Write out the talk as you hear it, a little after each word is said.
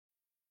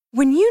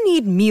When you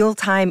need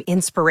mealtime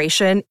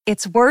inspiration,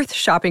 it's worth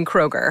shopping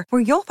Kroger,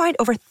 where you'll find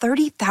over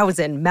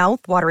 30,000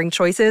 mouth-watering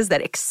choices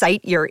that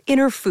excite your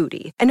inner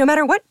foodie. And no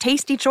matter what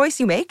tasty choice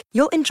you make,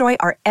 you'll enjoy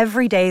our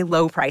everyday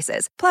low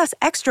prices, plus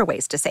extra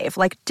ways to save,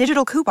 like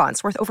digital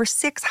coupons worth over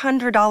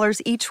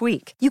 $600 each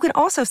week. You can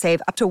also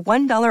save up to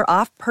 $1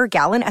 off per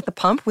gallon at the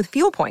pump with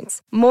fuel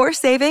points. More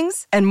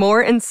savings and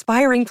more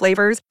inspiring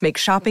flavors make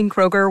shopping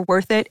Kroger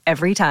worth it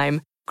every time.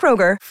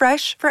 Kroger,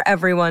 fresh for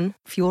everyone.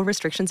 Fuel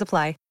restrictions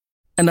apply.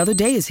 Another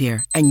day is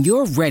here, and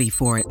you're ready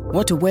for it.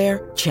 What to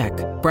wear? Check.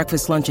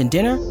 Breakfast, lunch, and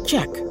dinner?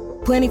 Check.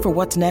 Planning for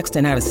what's next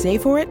and how to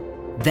save for it?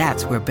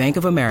 That's where Bank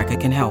of America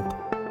can help.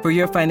 For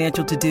your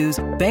financial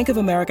to-dos, Bank of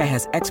America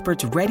has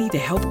experts ready to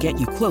help get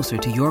you closer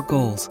to your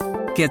goals.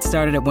 Get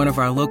started at one of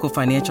our local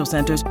financial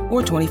centers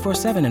or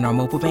 24/7 in our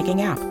mobile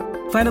banking app.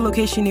 Find a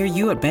location near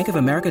you at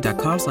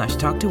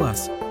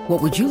bankofamerica.com/talktous.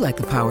 What would you like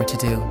the power to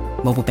do?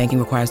 Mobile banking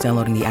requires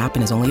downloading the app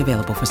and is only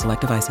available for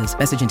select devices.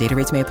 Message and data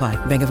rates may apply.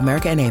 Bank of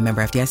America N.A.,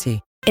 member FDIC.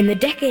 In the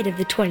decade of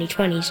the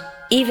 2020s,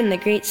 even the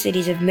great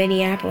cities of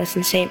Minneapolis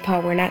and St.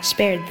 Paul were not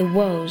spared the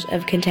woes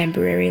of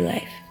contemporary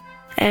life.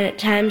 And at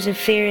times of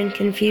fear and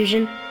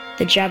confusion,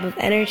 the job of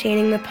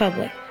entertaining the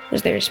public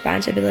was the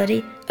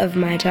responsibility of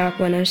My Talk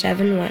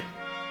 1071,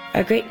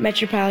 a great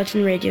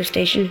metropolitan radio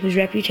station whose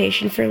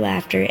reputation for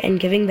laughter and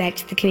giving back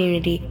to the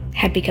community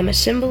had become a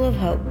symbol of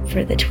hope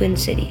for the Twin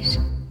Cities.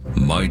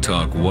 My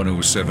Talk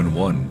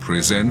 1071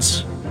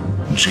 presents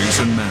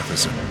Jason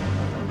Matheson,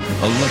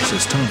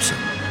 Alexis Thompson,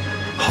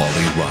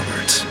 Holly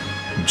Roberts.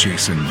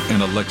 Jason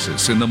and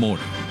Alexis in the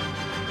morning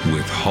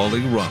with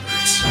Holly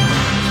Roberts.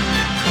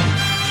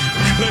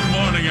 Good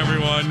morning,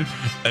 everyone,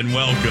 and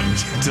welcome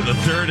to the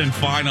third and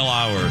final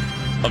hour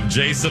of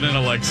Jason and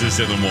Alexis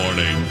in the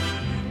morning.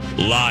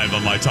 Live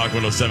on My Talk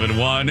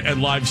 1071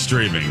 and live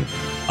streaming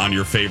on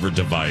your favorite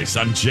device.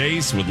 I'm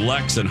Jace with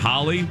Lex and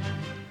Holly.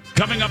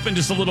 Coming up in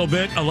just a little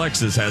bit,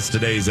 Alexis has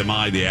today's Am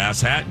I the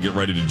Ass Hat? Get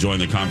ready to join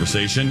the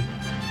conversation.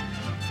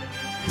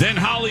 Then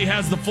Holly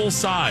has the full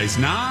size,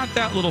 not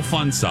that little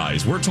fun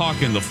size. We're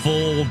talking the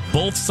full,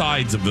 both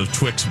sides of the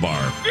Twix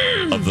bar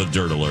of the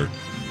Dirt Alert.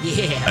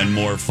 Yeah. And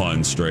more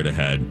fun straight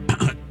ahead.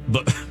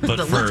 but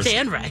the first, left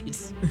and right.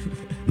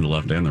 The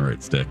left and the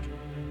right stick.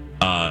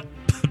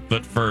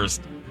 But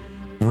first,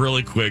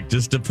 really quick,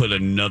 just to put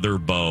another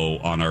bow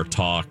on our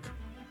talk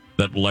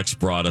that Lex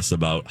brought us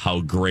about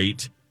how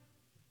great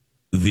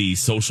the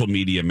social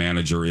media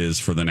manager is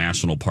for the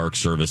National Park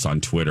Service on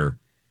Twitter.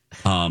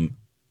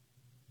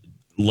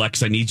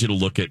 Lex, I need you to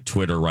look at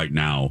Twitter right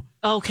now.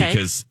 Okay.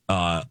 Because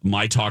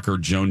my talker,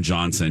 Joan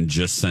Johnson,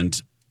 just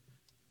sent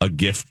a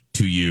gift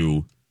to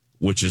you,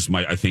 which is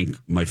I think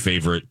my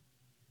favorite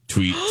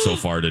tweet so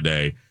far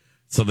today.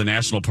 So the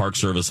National Park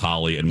Service,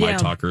 Holly, and my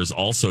talkers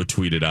also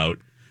tweeted out,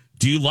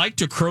 do you like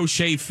to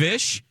crochet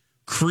fish,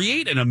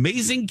 create an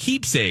amazing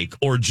keepsake,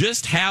 or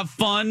just have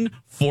fun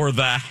for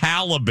the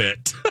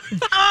halibut?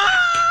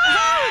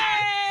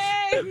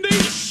 And they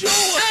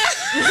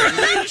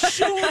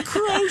show a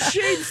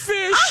crocheted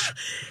fish.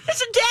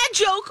 It's a dad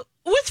joke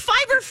with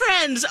fiber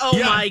friends. Oh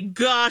my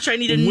gosh, I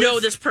need to know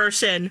this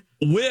person.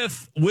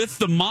 With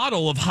the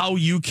model of how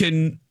you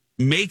can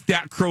make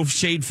that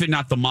crocheted fit,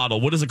 not the model.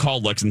 What is it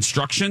called, Lex?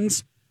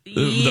 Instructions?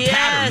 The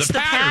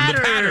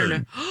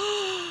pattern.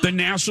 The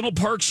National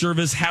Park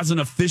Service has an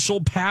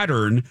official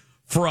pattern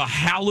for a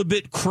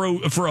halibut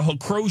for a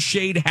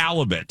crocheted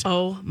halibut.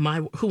 Oh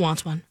my! Who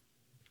wants one?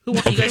 You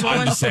guys want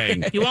one? Just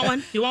saying. You want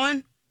one? You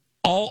want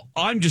one?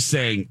 I'm just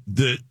saying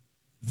the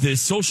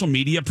social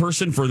media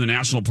person for the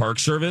National Park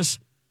Service.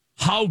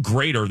 How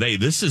great are they?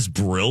 This is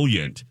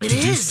brilliant to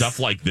do stuff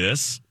like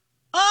this.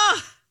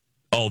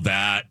 Oh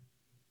God!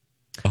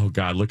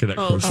 Look at that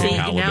crochet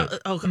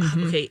halibut.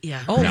 Okay,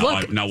 yeah. Oh,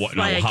 look. Now,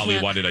 Holly,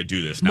 why did I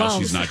do this? Now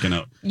she's not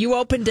gonna. You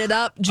opened it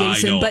up,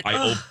 Jason.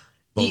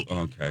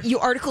 Okay. You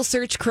article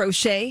search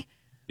crochet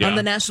on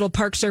the National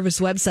Park Service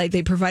website.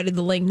 They provided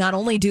the link. Not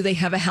only do they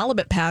have a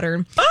halibut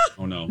pattern,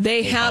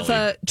 they have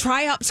a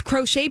Triops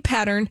crochet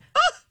pattern.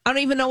 I don't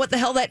even know what the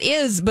hell that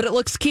is, but it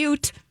looks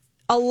cute.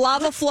 A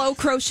lava flow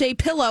crochet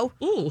pillow.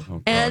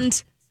 Ooh.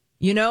 And,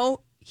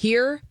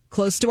 here,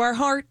 close to our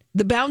heart,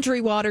 the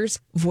Boundary Waters,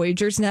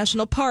 Voyageurs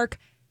National Park,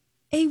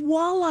 a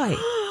walleye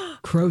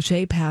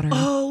crochet pattern.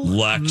 Oh,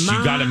 Lex,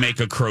 you got to make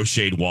a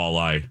crocheted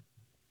walleye.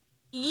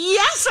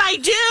 Yes, I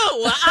do.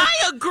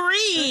 I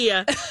agree.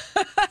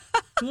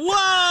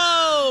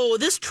 Whoa,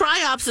 this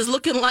Triops is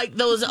looking like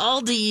those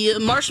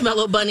Aldi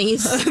marshmallow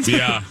bunnies.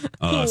 Yeah,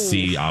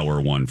 see our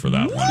one for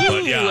that one.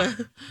 But yeah.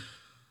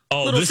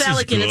 Oh, little this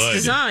phallic is in good. its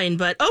design,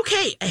 but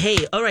okay.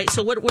 Hey, all right.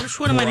 So which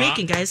one am I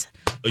making, guys?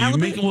 Are you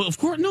making? Well, of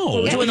course, no.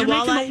 We're doing the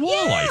walleye.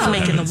 Yeah. I'm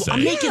making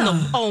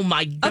the. Oh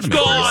my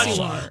gosh!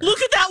 Look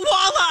at that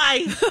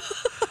walleye!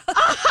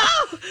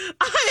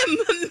 I am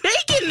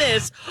making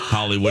this.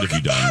 Holly, what have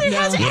you done?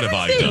 What have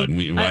I done?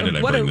 Why did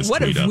I bring this What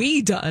tweet have up?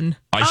 we done?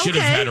 I should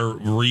have had her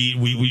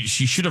read.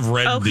 She should have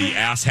read the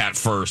ass hat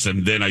first,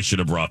 and then I should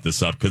have brought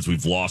this up because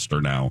we've lost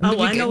her now.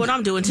 Oh, I know what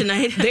I'm doing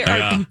tonight. There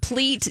are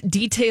complete,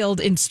 detailed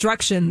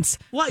instructions.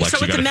 What? Lex, So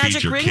with the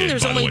magic ring, kid,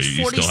 there's only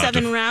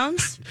 47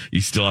 rounds?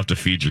 You still have to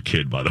feed your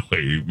kid, by the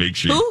way. Make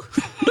sure. Who?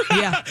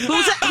 Yeah.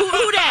 Who's that?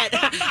 Who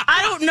that?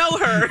 I don't know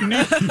her.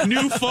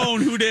 New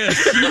phone. Who dis?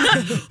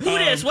 Who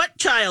dis? What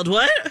child?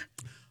 What?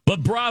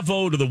 But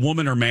bravo to the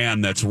woman or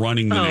man that's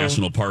running the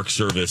National Park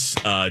Service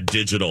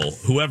digital.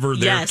 Whoever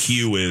their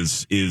Q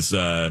is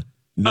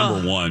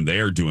number one. They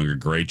are doing a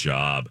great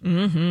job.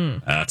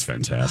 Mm-hmm. That's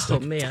fantastic. Oh,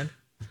 man.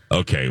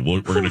 Okay,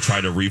 we're going to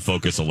try to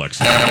refocus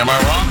Alexa. Am I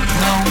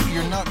wrong? No,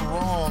 you're not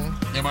wrong.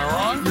 Am I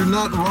wrong? You're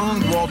not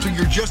wrong, Walter.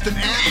 You're just an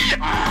ass.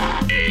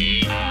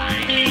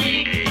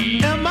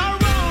 Am I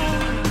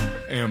wrong?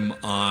 Am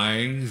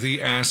I the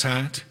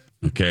asshat?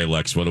 Okay,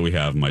 Lex, what do we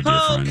have, my dear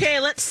friend? Okay,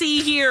 let's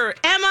see here.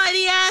 Am I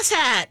the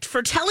asshat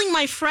for telling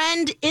my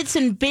friend it's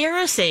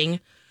embarrassing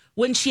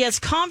when she has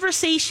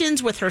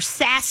conversations with her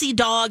sassy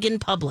dog in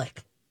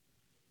public?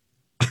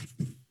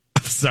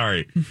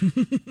 Sorry.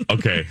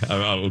 Okay,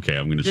 I'm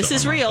going to. This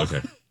is real.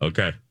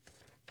 Okay.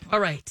 All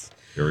right.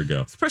 Here we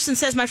go. This person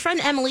says, my friend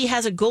Emily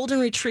has a golden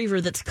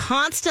retriever that's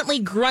constantly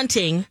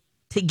grunting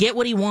to get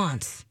what he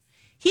wants.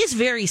 He is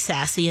very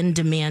sassy and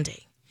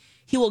demanding.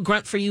 He will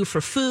grunt for you for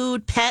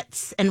food,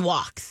 pets, and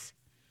walks.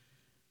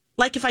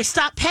 Like if I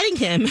stop petting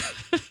him,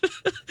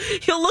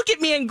 he'll look at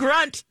me and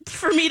grunt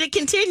for me to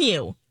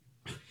continue.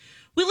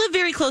 We live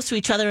very close to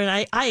each other,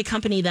 and I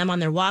accompany them on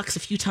their walks a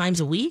few times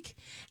a week.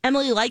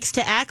 Emily likes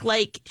to act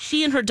like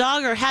she and her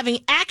dog are having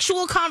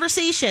actual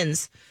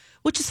conversations,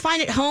 which is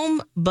fine at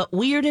home, but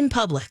weird in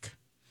public.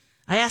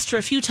 I asked her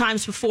a few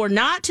times before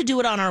not to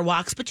do it on our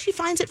walks, but she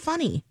finds it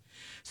funny.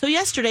 So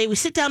yesterday, we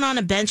sit down on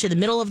a bench in the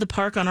middle of the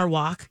park on our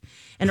walk,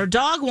 and her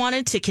dog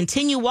wanted to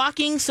continue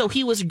walking, so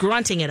he was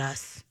grunting at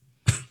us.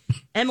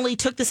 Emily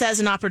took this as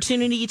an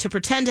opportunity to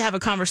pretend to have a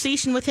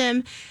conversation with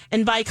him,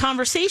 and by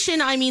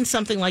conversation, I mean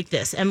something like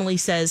this. Emily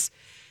says,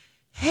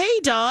 hey,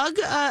 dog,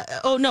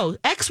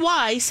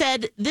 XY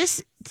said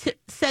this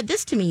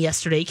to me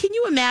yesterday. Can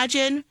you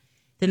imagine?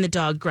 Then the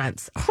dog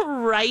grunts.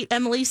 Right,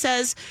 Emily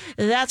says.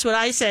 That's what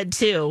I said,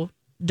 too.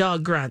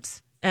 Dog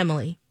grunts.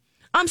 Emily.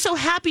 I'm so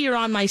happy you're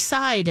on my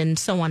side, and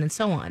so on and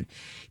so on.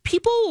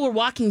 People were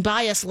walking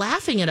by us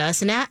laughing at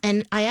us,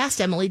 and I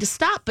asked Emily to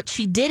stop, but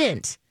she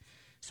didn't.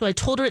 So I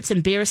told her it's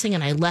embarrassing,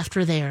 and I left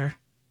her there.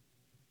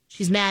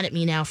 She's mad at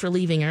me now for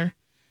leaving her.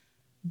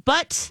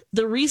 But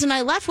the reason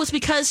I left was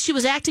because she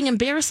was acting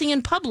embarrassing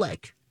in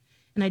public,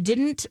 and I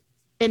didn't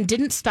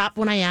stop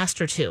when I asked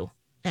her to.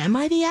 Am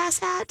I the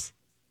asshat?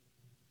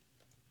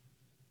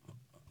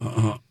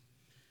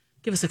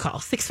 Give us a call,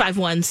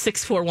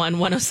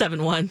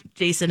 651-641-1071.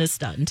 Jason is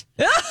stunned.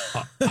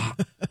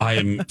 I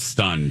am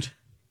stunned.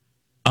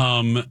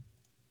 And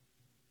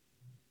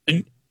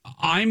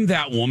I'm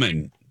that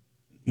woman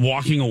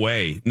walking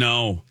away.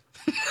 No.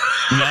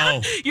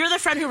 You're the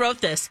friend who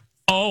wrote this.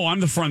 Oh, I'm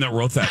the friend that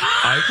wrote that.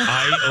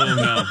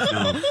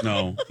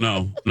 No.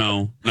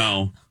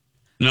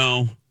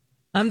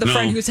 I'm the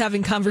friend who's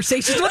having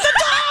conversations with the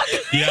dog.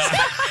 Yeah.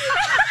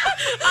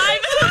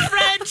 I'm the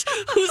friend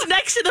who's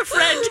next to the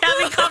friend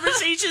having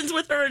conversations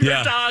with her and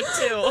her dog,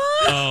 too.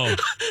 Oh.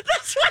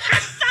 That's what I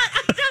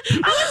thought.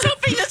 I was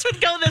hoping this would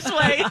go this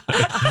way.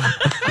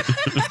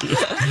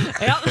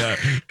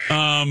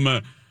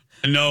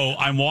 No,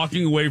 I'm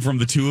walking away from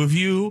the two of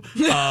you.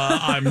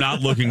 I'm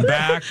not looking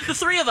back. The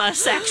three of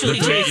us,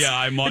 actually.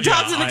 The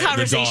dog's in the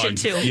conversation,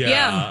 too.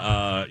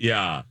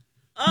 Yeah.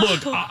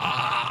 Look,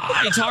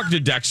 I talked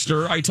to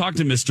Dexter. I talked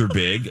to Mr.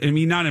 Big. I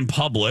mean, not in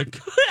public,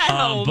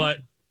 but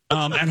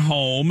at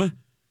home.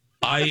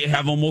 I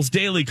have almost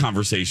daily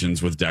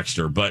conversations with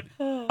Dexter, but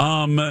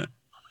I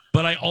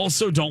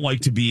also don't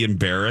like to be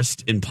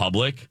embarrassed in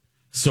public.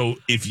 So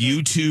if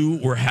you two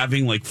were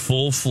having like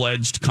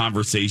full-fledged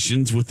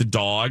conversations with the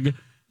dog,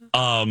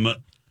 I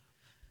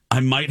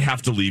might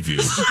have to leave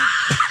you.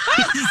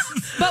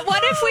 But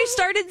what if we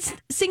started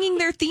singing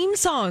their theme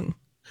song?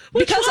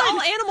 Because all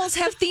animals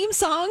have theme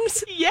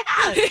songs. Yeah,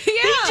 they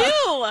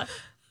do.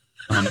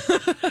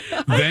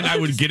 Then I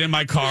would get in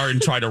my car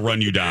and try to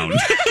run you down.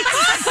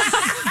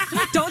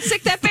 Don't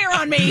sick that bear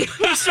on me.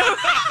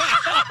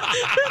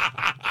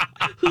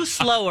 Who's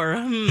slower?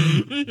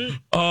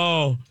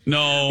 Oh,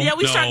 no. Yeah,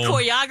 we start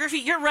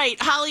choreography. You're right,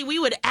 Holly. We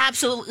would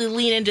absolutely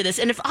lean into this.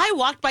 And if I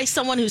walked by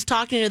someone who's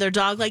talking to their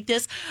dog like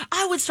this,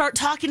 I would start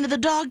talking to the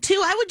dog,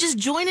 too. I would just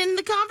join in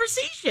the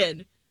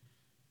conversation.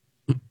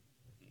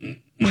 I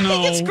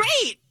think it's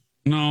great.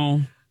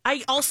 No.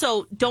 I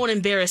also don't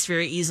embarrass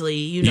very easily.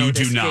 You know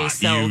this. Do not. Case,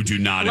 so you do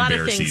not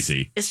embarrass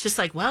easy. It's just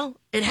like, well,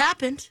 it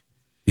happened.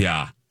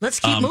 Yeah. Let's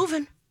keep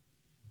moving.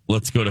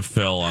 Let's go to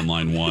Phil on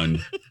line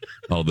 1.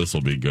 Oh, this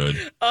will be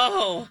good.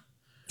 Oh.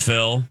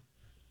 Phil,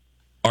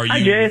 are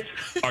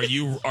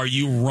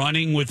you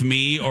running with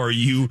me, or are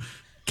you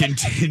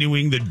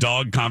continuing the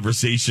dog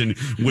conversation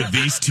with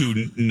these two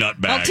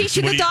nutbags? I'll teach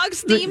you the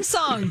dog's theme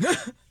song.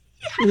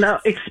 Now,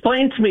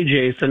 explain to me,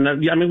 Jason.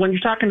 I mean, when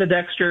you're talking to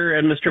Dexter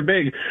and Mr.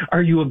 Big,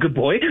 are you a good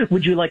boy?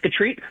 Would you like a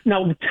treat?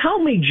 Now, tell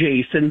me,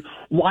 Jason,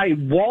 why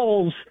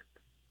walls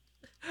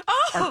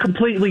are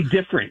completely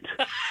different.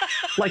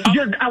 Like,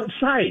 you're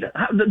outside.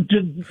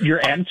 Did your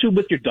attitude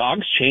with your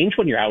dogs change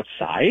when you're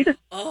outside?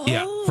 Oh.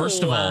 Yeah.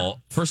 First of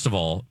all,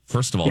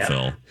 yeah.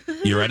 Phil,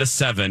 you're at a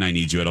 7. I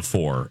need you at a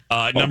 4.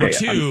 Number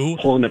 2, I'm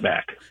pulling it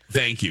back.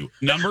 Thank you.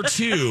 Number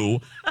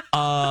 2,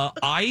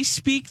 I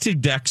speak to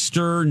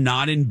Dexter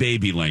not in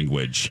baby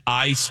language.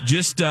 I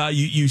just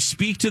you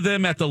speak to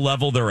them at the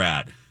level they're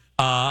at.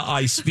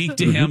 I speak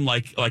to him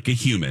like a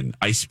human.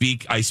 I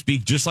speak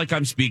just like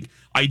I'm speak.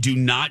 I do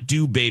not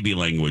do baby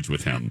language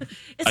with him.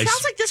 It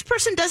sounds like this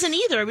person doesn't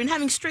either. I've been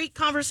having straight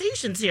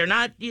conversations here,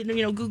 not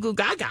goo goo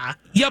gaga.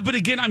 Yeah, but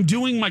again, I'm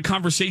doing my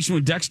conversation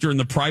with Dexter in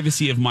the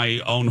privacy of my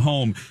own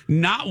home,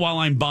 not while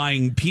I'm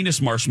buying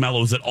penis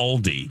marshmallows at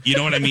Aldi. You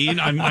know what I mean?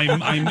 I'm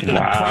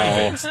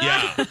private.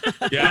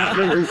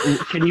 Yeah.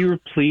 Can you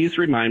please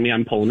remind me?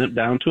 I'm pulling it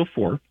down to a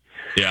 4.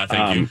 Yeah,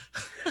 thank you.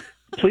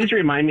 Please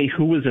remind me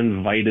who was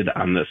invited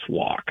on this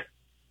walk.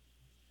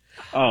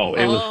 Oh,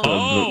 it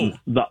was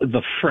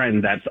the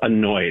friend that's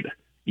annoyed.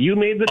 You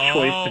made the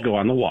choice to go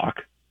on the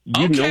walk.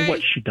 You know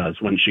what she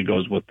does when she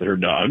goes with her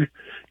dog.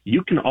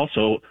 You can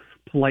also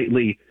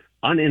politely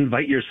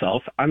uninvite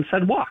yourself on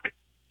said walk.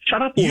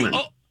 Shut up, woman.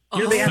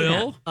 You're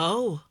the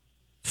Phil?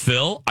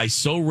 Phil, I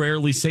so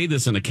rarely say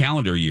this in a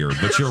calendar year,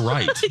 but you're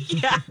right.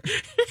 Yeah.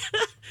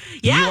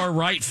 You are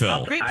right,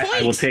 Phil. Great point.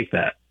 I will take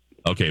that.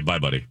 Okay, bye,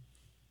 buddy.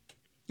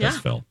 Yeah.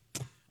 That's Phil.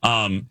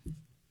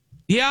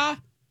 Yeah.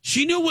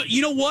 She knew what,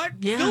 you know what?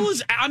 Yeah.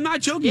 I'm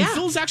not joking. Yeah.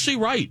 Phil's actually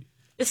right.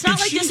 It's not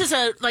like this is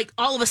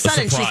all of a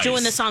sudden she's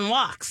doing this on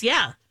walks.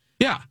 Yeah.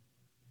 Yeah.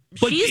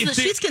 But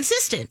she's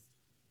consistent.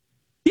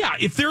 Yeah.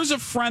 If there's a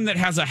friend that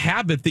has a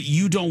habit that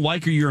you don't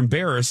like or you're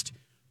embarrassed,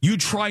 you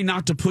try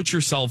not to put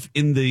yourself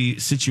in the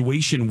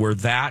situation where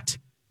that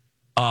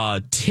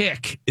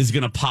tick is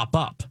going to pop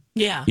up.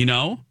 Yeah. You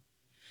know?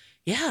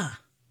 Yeah.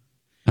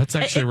 That's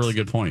actually a really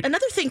good point.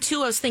 Another thing,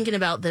 too, I was thinking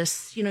about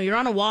this. You're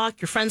on a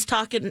walk, your friend's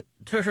talking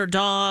to her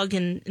dog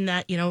and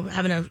that,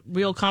 having a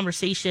real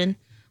conversation,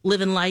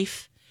 living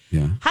life.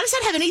 Yeah. How does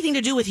that have anything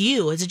to do with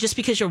you? Is it just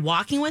because you're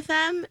walking with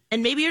them?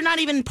 And maybe you're not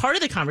even part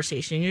of the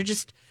conversation. You're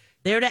just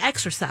there to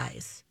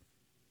exercise,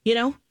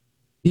 Yeah,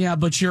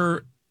 but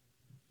your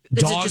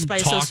dog just by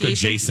talk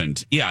association?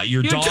 adjacent. Yeah,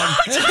 your dog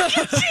talk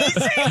adjacent.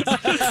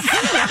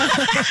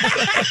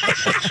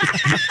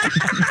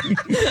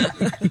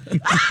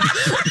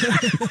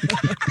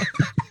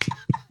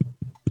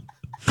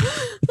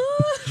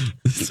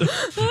 Just the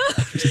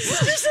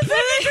fact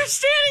that you're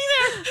standing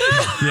there.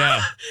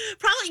 Yeah.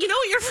 Probably,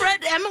 your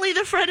friend, Emily,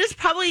 the friend, is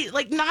probably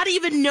not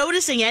even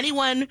noticing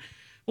anyone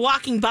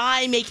walking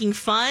by making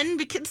fun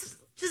because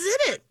just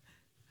in it.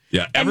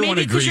 Yeah, everyone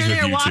agrees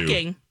with you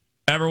walking. too.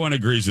 Everyone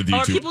agrees with you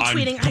or too. People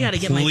tweeting. I got to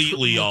get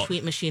my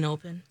tweet machine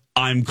open.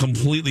 I'm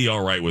completely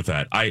all right with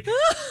that. It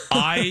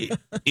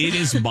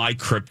is my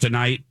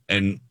kryptonite,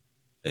 and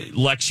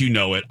Lex, you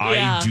know it.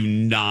 Yeah. I do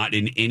not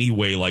in any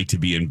way like to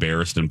be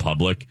embarrassed in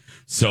public.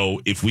 So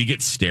if we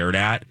get stared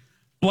at,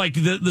 like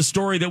the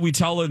story that we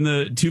tell in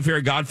the Two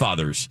Fairy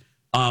Godfathers,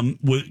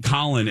 with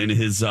Colin and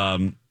his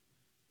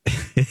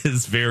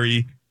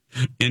very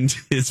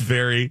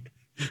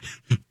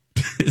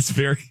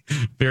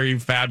very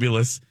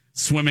fabulous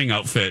swimming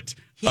outfit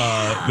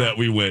that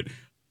we went.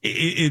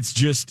 It's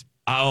just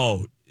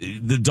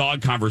the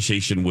dog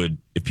conversation would,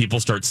 if people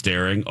start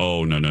staring,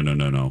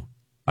 no.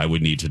 I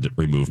would need to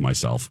remove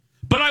myself.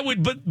 But I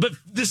would, but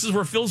this is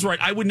where Phil's right.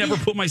 I would never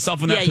put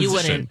myself in that position. You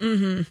wouldn't.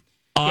 Mm-hmm.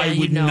 I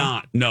would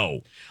not.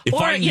 No.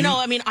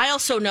 I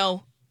also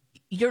know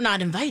you're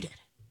not invited.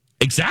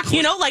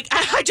 Exactly.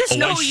 I just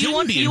know you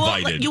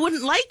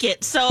wouldn't like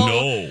it. So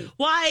no.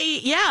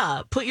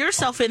 Why? Put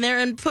yourself in there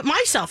and put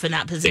myself in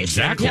that position.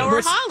 Exactly. Yeah,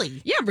 or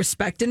Holly. Yeah,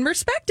 respecting.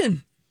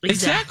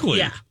 Exactly.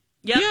 Yeah.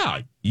 Yep.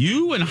 Yeah.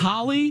 You and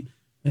Holly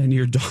and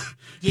your dog.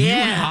 Yeah. You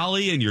and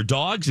Holly and your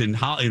dogs and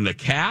the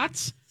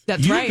cats.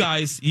 That's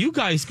right. You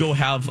guys go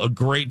have a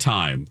great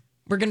time.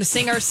 We're going to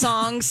sing our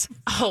songs.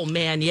 Oh,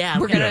 man, yeah.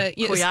 We're going to...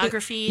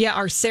 choreography. Yeah,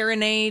 our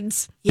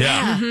serenades.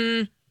 Yeah. Mm-hmm.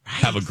 Right.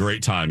 Have a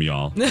great time,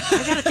 y'all. I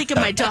got to think of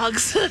my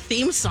dog's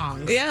theme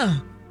songs. Yeah.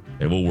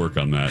 Okay, we'll work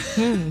on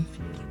that.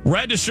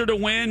 Register to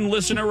win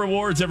listener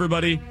rewards,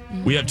 everybody.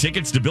 We have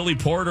tickets to Billy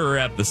Porter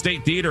at the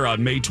State Theater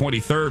on May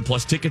 23rd,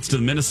 plus tickets to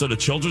the Minnesota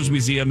Children's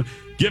Museum,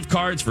 gift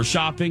cards for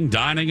shopping,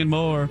 dining, and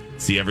more.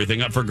 See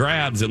everything up for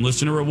grabs and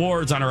listener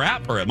rewards on our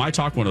app or at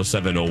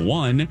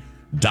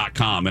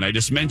mytalk1071.com. And I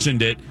just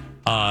mentioned it,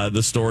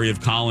 the story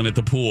of Colin at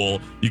the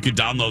pool. You could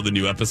download the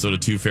new episode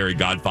of Two Fairy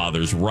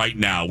Godfathers right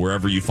now,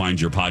 wherever you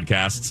find your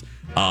podcasts.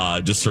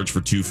 Just search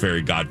for Two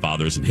Fairy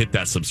Godfathers and hit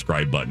that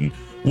subscribe button.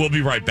 We'll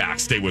be right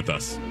back. Stay with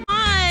us.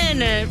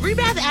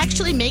 Rebath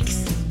actually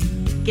makes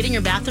getting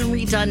your bathroom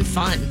redone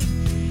fun.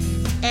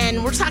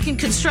 And we're talking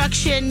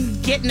construction,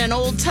 getting an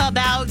old tub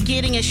out,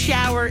 getting a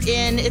shower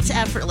in. It's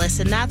effortless.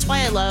 And that's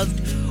why I loved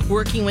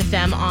working with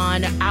them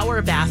on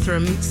our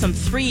bathroom some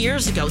 3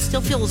 years ago.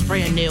 Still feels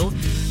brand new.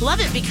 Love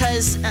it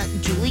because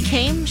Julie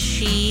came.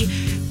 She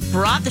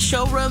brought the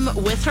showroom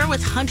with her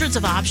with hundreds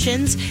of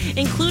options,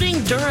 including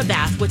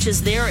DuraBath, which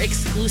is their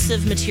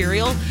exclusive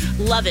material.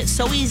 Love it.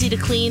 So easy to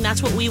clean.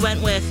 That's what we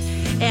went with.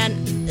 And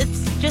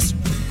it's just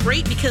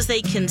great because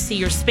they can see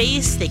your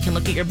space, they can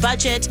look at your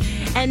budget,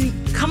 and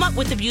come up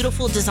with a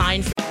beautiful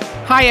design.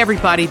 Hi,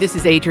 everybody. This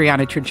is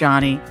Adriana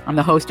Trajani. I'm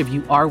the host of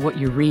You Are What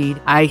You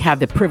Read. I have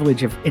the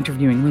privilege of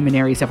interviewing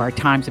luminaries of our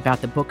times about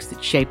the books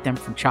that shaped them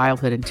from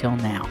childhood until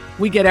now.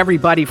 We get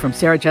everybody from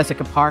Sarah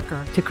Jessica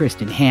Parker to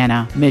Kristen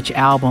Hanna, Mitch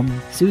Albom,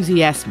 Susie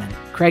Essman,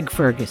 Craig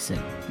Ferguson,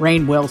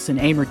 Rainn Wilson,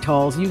 Amor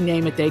Tolls, you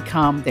name it, they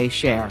come, they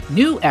share.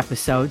 New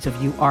episodes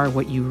of You Are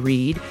What You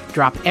Read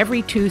drop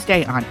every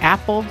Tuesday on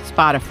Apple,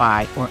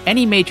 Spotify, or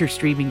any major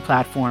streaming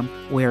platform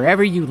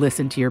wherever you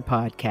listen to your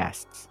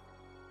podcasts.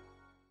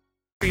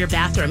 For your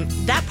bathroom,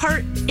 that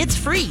part, it's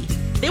free.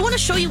 They want to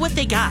show you what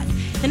they got.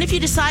 And if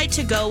you decide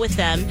to go with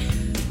them,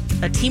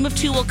 a team of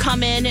 2 will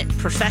come in,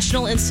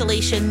 professional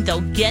installation. They'll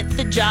get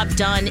the job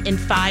done in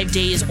 5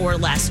 days or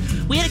less.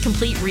 We had a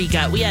complete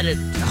regut. We had a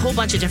whole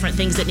bunch of different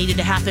things that needed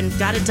to happen.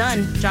 Got it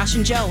done, Josh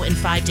and Joe, in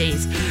 5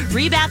 days.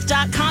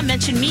 Rebath.com,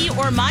 mention me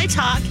or My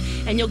Talk,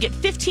 and you'll get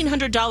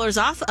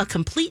 $1,500 off a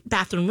complete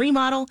bathroom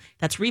remodel.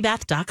 That's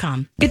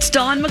Rebath.com. It's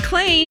Dawn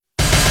McClain.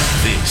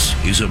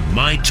 This is a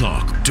My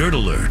Talk Dirt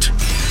Alert.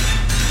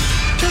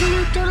 Dirt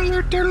Alert, Dirt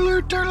Alert, Dirt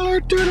Alert, Dirt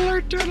Alert, Dirt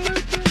Alert, Dirt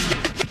Alert.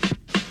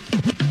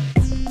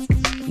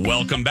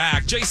 Welcome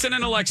back. Jason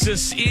and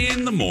Alexis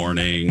in the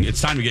morning.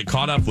 It's time to get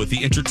caught up with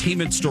the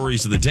entertainment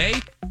stories of the day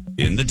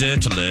in the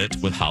Dirt Alert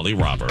with Holly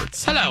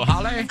Roberts. Hello,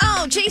 Holly.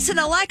 Oh, Jason,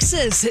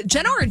 Alexis.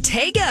 Jenna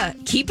Ortega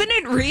keeping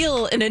it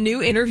real in a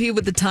new interview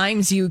with the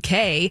Times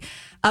UK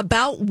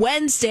about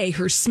Wednesday,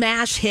 her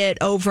smash hit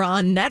over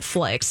on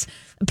Netflix.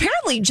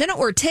 Apparently, Jenna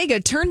Ortega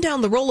turned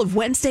down the role of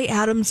Wednesday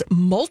Addams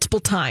multiple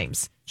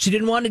times. She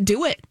didn't want to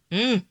do it.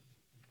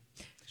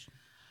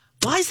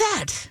 Why is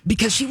that?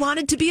 Because she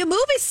wanted to be a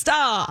movie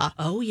star.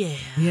 Oh, yeah.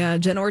 Yeah,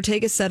 Jenna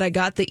Ortega said, I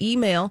got the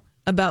email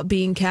about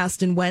being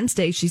cast in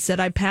Wednesday. She said,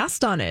 I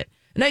passed on it.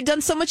 And I'd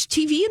done so much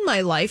TV in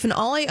my life, and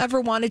all I ever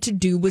wanted to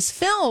do was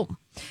film.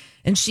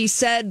 And she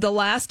said the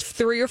last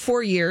 3 or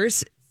 4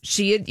 years,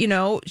 she'd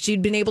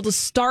been able to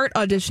start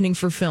auditioning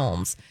for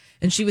films.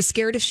 And she was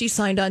scared if she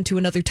signed on to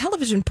another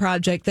television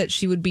project that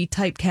she would be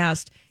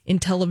typecast in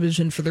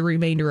television for the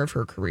remainder of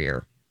her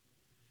career.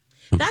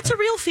 That's a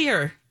real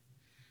fear.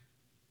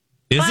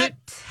 Is it?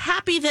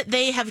 Happy that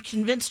they have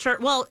convinced her.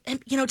 Well,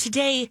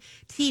 today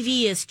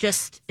TV is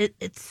just,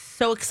 it's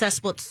so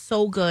accessible. It's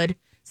so good.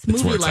 It's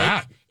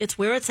movie-like. It's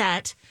where it's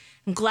at.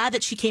 I'm glad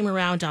that she came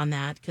around on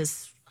that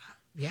because,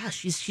 yeah,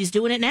 she's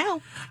doing it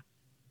now.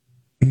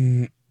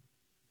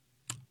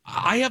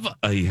 I have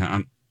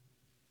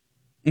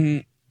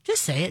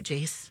Just say it,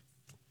 Jace.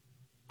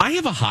 I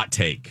have a hot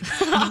take. Give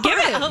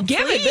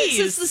it. This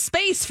is the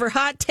space for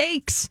hot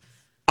takes.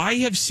 I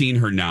have seen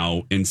her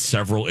now in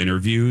several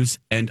interviews,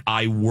 and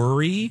I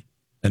worry,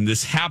 and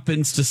this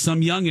happens to some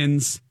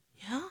youngins.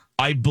 Yeah.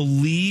 I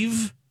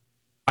believe,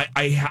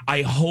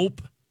 I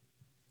hope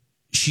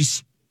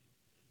she's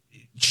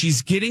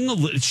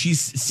getting she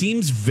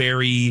seems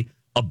very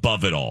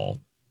above it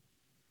all.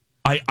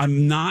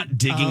 I'm not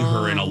digging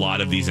her in a lot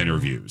of these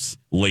interviews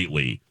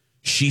lately.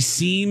 She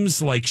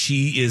seems like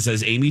she is,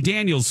 as Amy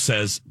Daniels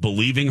says,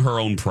 believing her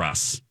own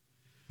press.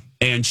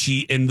 And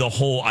she, in the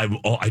whole, I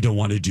don't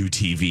want to do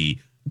TV.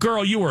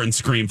 Girl, you were in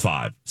Scream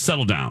 5.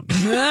 Settle down.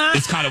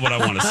 It's kind of what I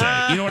want to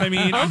say. You know what I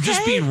mean? Okay. I'm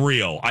just being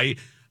real. I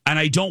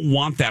don't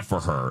want that for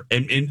her.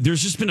 And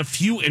there's just been a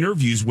few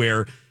interviews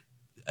where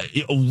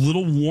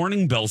little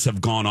warning bells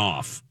have gone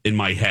off in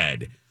my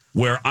head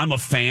where I'm a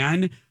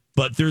fan,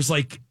 but there's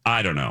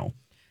I don't know.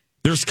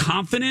 There's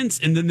confidence,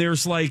 and then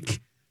there's I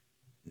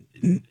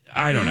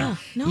don't know.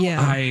 No.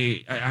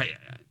 Yeah.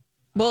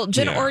 Well,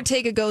 Jenna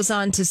Ortega goes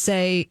on to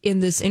say in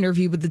this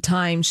interview with The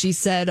Times, she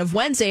said, of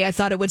Wednesday, I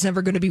thought it was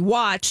never going to be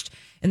watched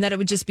and that it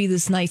would just be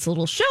this nice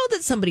little show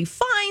that somebody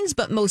finds,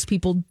 but most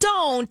people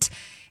don't.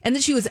 And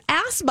then she was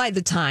asked by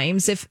The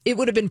Times if it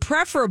would have been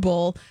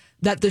preferable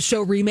that the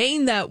show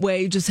remain that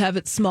way, just have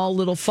its small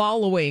little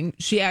following.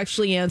 She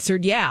actually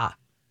answered, yeah,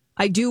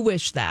 I do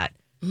wish that.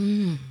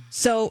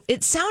 So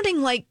it's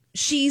sounding like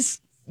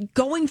she's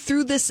going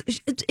through this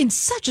in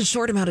such a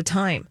short amount of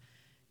time.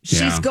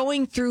 She's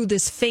going through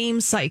this fame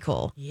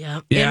cycle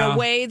in a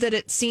way that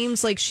it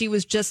seems like she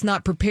was just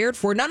not prepared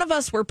for. None of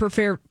us were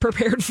prepared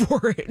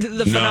for it,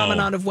 the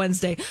phenomenon of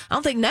Wednesday. I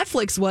don't think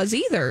Netflix was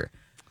either.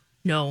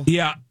 No.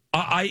 Yeah,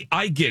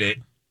 I get it.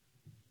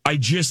 I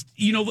just,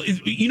 you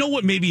know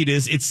what maybe it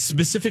is? It's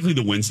specifically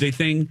the Wednesday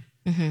thing.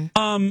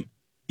 Mm-hmm.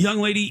 Young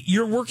lady,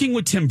 you're working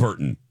with Tim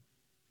Burton.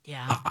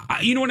 Yeah.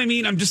 You know what I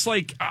mean? I'm just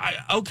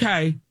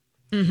okay.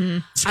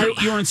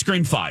 Mm-hmm. You're in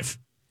Scream 5.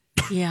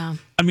 Yeah.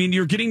 I mean,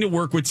 you're getting to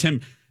work with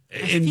Tim. I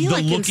feel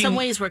like in some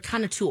ways we're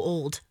kind of too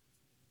old.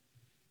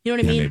 You know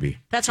what I mean? Maybe.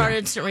 That's our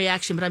instant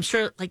reaction, but I'm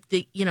sure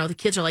the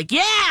kids are like,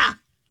 yeah,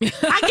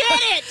 I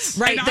get it.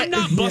 Right. And I'm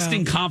not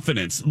busting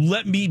confidence.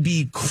 Let me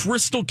be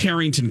crystal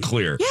Carrington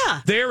clear.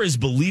 Yeah. There is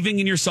believing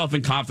in yourself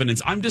and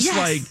confidence. I'm just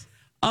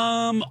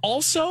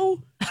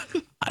also,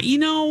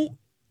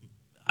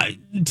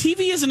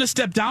 TV isn't a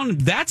step down.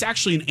 That's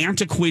actually an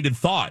antiquated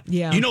thought.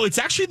 Yeah. It's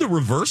actually the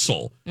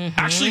reversal. Mm-hmm.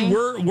 Actually,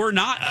 we're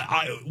not.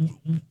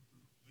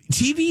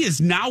 TV is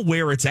now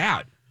where it's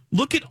at.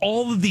 Look at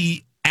all of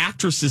the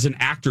actresses and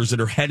actors that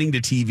are heading to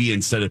TV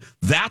instead of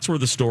that's where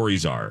the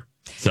stories are.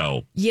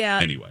 So,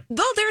 anyway.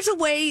 Though there's a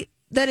way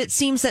that it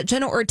seems that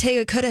Jenna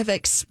Ortega could have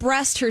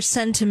expressed her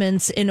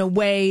sentiments in a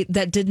way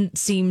that didn't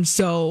seem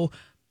so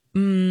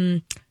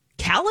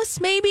callous,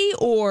 maybe,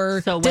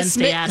 or so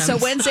Wednesday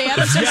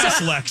Addams.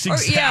 Yes, Lex,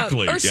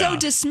 exactly. Or so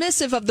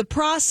dismissive of the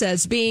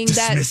process, being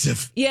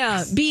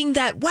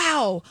that,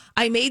 wow,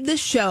 I made this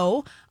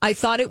show. I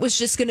thought it was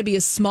just going to be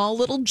a small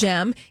little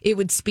gem. It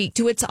would speak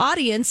to its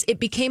audience. It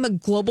became a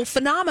global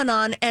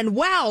phenomenon. And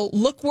wow,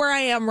 look where I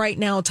am right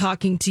now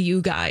talking to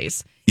you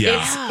guys.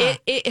 Yeah.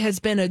 It has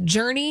been a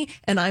journey,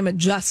 and I'm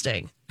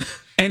adjusting.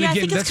 And I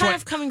think it's kind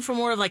of coming from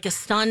more of like a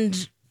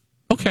stunned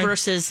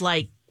versus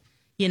like,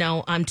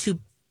 I'm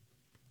too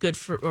good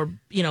for, or,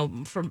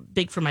 for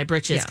big for my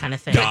britches kind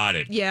of thing. Got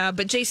it. Yeah,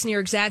 but Jason, you're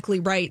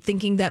exactly right.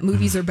 Thinking that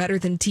movies are better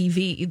than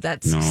TV.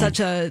 That's such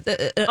an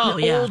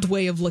old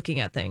way of looking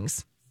at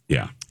things.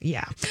 Yeah.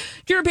 Yeah.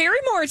 Drew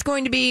Barrymore is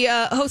going to be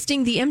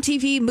hosting the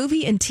MTV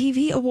Movie and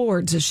TV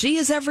Awards. She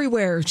is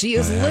everywhere. She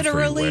is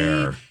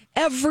literally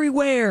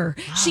everywhere.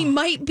 Wow. She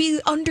might be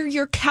under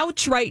your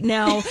couch right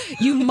now.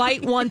 You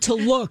might want to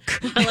look.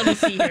 Let me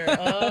see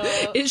her.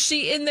 Is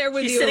she in there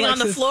with you, sitting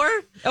Alexis? on the floor?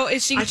 Oh,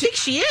 is she? I think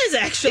she is,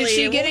 actually. Is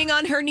she getting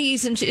on her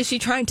knees and is she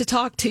trying to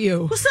talk to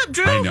you? What's up,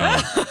 Drew?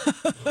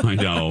 I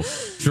know.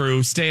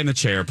 Drew, stay in the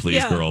chair,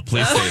 please, girl.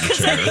 Please stay in the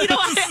chair.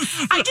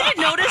 I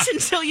didn't notice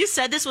until you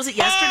said this. Was it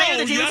yesterday or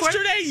the day before?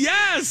 Yesterday,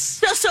 yes.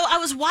 So I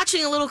was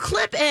watching a little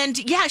clip, and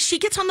she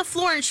gets on the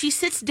floor and she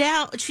sits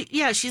down.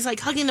 She's like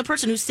hugging the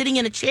person who's sitting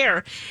in a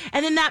chair,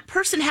 and then that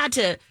person had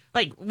to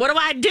like, what do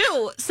I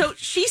do? So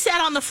she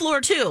sat on the floor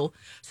too.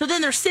 So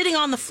then they're sitting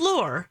on the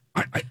floor.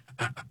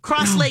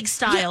 Cross-leg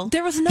style. Yeah,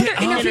 there was another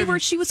interview where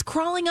she was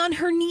crawling on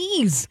her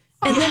knees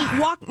and then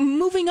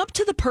moving up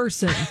to the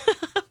person.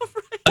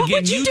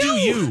 Again, you do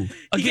you.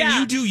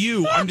 You do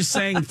you. I'm just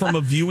saying from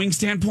a viewing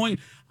standpoint,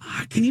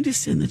 can you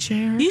just sit in the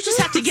chair? You just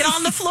have to get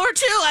on the floor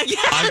too, I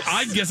guess.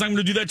 I guess I'm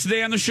going to do that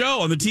today on the show,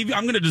 on the TV.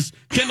 I'm going to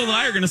Kendall and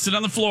I are going to sit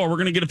on the floor. We're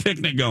going to get a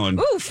picnic going.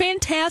 Ooh,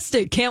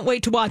 fantastic. Can't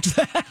wait to watch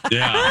that.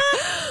 Yeah.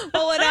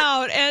 Pull it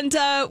out. And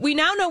we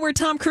now know where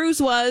Tom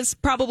Cruise was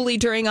probably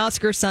during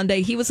Oscar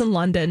Sunday. He was in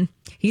London.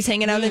 He's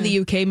hanging out in the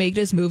UK, making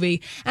his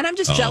movie. And I'm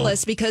just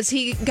jealous because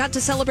he got to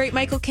celebrate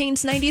Michael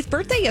Caine's 90th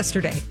birthday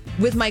yesterday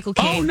with Michael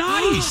Caine.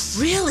 Oh, nice.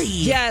 Really?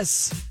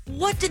 Yes.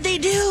 What did they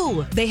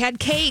do? They had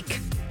cake.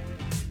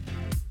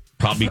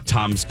 Probably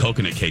Tom's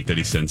coconut cake that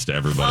he sends to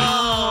everybody.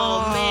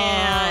 Oh,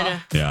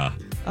 man. Yeah.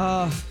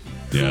 Oh.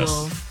 Yes.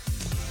 Cool.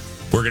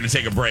 We're going to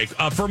take a break.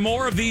 For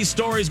more of these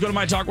stories, go to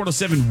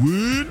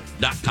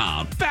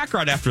mytalk1071.com. Back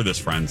right after this,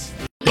 friends.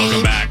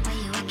 Welcome back.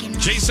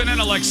 Jason and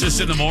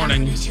Alexis in the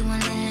morning.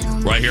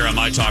 Right here on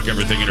My Talk,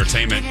 Everything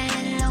Entertainment.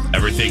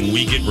 Everything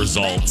we get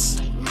results.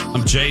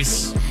 I'm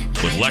Jace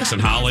with Lex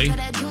and Holly.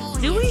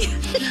 Do we?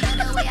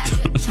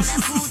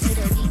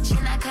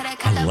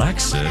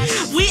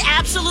 Alexis. We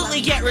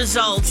absolutely get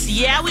results.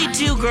 Yeah, we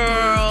do,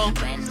 girl.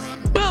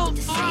 Well,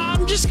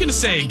 I'm just going to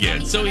say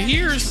again. So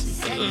here's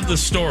the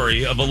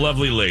story of a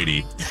lovely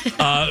lady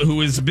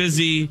who is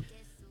busy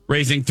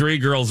raising 3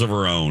 girls of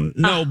her own.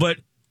 No, but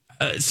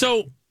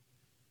so...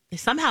 They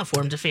somehow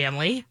formed a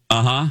family.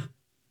 Uh-huh.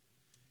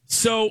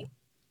 So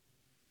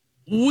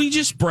we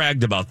just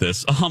bragged about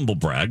this, a humble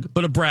brag,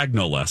 but a brag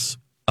no less.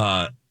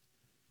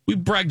 We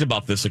bragged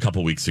about this a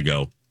couple weeks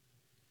ago.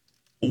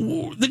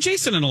 The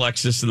Jason and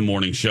Alexis in the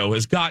Morning Show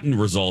has gotten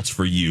results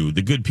for you,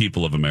 the good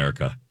people of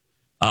America,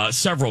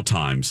 several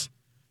times.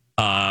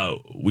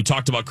 We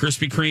talked about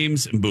Krispy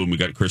Kremes, and boom, we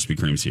got Krispy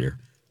Kremes here.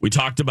 We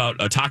talked about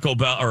Taco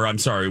Bell,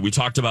 we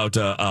talked about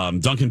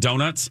Dunkin'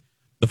 Donuts.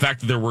 The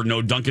fact that there were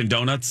no Dunkin'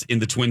 Donuts in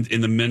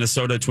the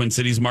Minnesota Twin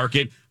Cities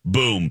market,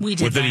 boom.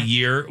 Within a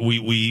year,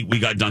 we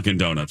got Dunkin'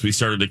 Donuts. We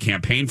started a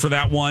campaign for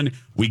that one.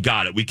 We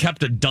got it. We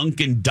kept a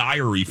Dunkin'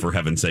 diary, for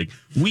heaven's sake.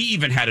 We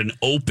even had an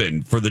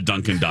open for the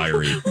Dunkin'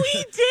 diary.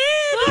 We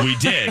did. We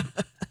did.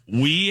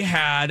 We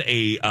had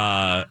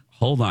a...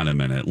 hold on a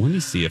minute. Let me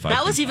see if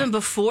That was even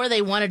before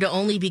they wanted to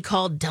only be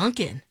called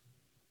Dunkin'.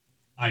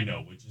 I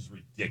know, which is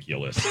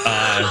ridiculous.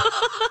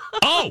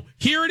 Oh,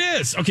 here it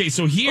is. Okay,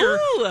 so here...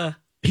 Ooh.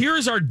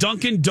 Here's our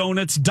Dunkin'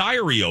 Donuts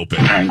diary open.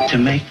 Time to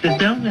make the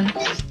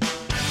donuts.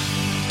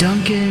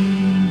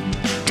 Dunkin'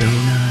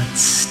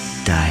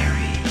 Donuts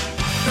diary.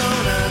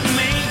 Donuts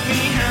make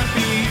me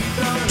happy.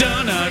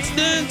 Donuts.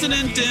 Dun, dun,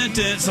 dun, dun,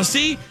 dun. So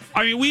see,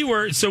 I mean, we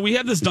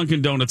had this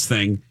Dunkin' Donuts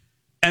thing.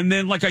 And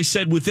then, like I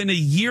said, within a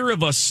year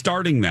of us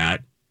starting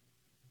that,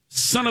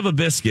 son of a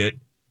biscuit,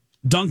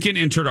 Dunkin'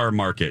 entered our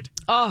market.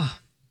 Oh.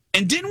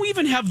 And didn't we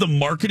even have the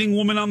marketing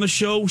woman on the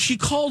show? She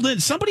called in.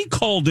 Somebody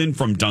called in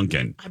from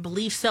Dunkin'. I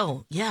believe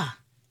so. Yeah.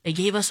 They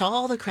gave us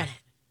all the credit.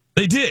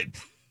 They did.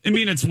 I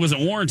mean, it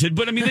wasn't warranted,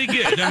 but I mean, they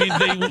did. I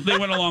mean, they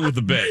went along with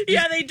the bit.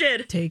 Yeah, they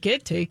did. Take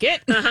it.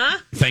 Uh-huh.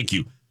 Thank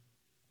you.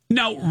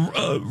 Now,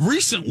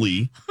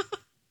 recently,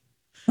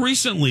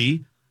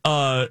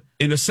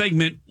 in a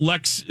segment,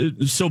 Lex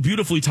so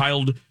beautifully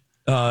titled,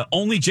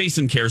 Only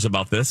Jason Cares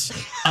About This.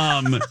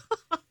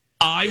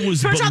 I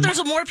was... Turns out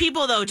there's more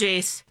people, though,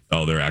 Jace.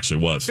 Oh, there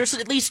actually was. There's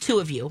at least 2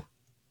 of you.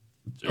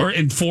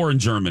 And 4 in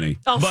Germany.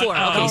 Oh, but, 4.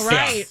 Okay, all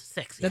right.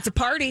 6. That's a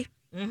party.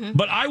 Mm-hmm.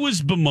 But I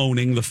was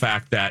bemoaning the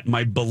fact that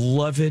my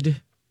beloved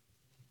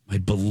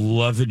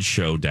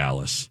show,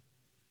 Dallas,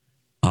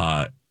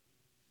 got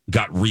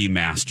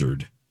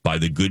remastered by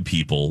the good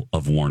people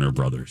of Warner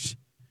Brothers.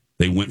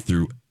 They went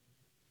through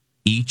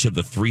each of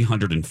the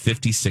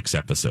 356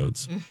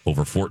 episodes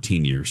over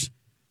 14 years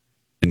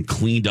and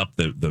cleaned up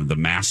the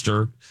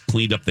master,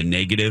 cleaned up the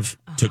negative,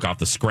 took off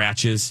the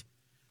scratches,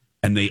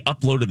 and they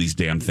uploaded these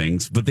damn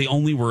things, but they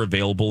only were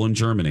available in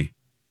Germany.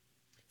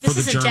 This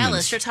isn't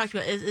Dallas. You're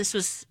talking about, this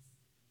was,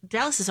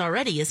 Dallas is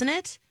already, isn't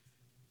it?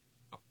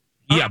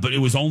 Yeah, but it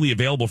was only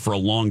available for a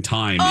long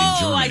time in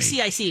Germany. Oh, I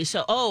see.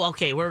 So,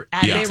 okay, we're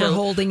adding They were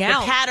holding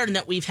out. The pattern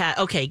that we've had.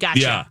 Okay, gotcha.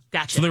 Yeah,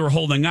 gotcha. So they were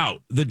holding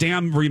out. The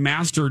damn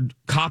remastered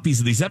copies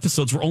of these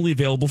episodes were only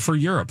available for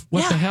Europe.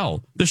 What the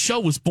hell? The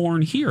show was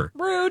born here.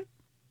 Rude.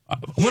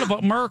 What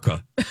about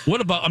America? What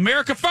about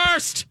America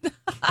first?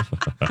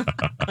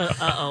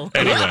 Uh-oh.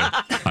 Anyway,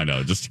 I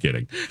know, just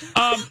kidding.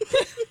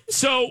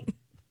 So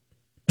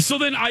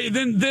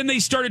then they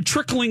started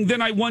trickling. Then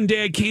one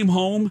day I came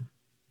home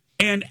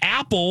and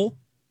Apple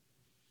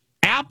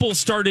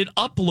started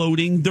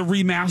uploading the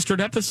remastered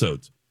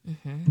episodes.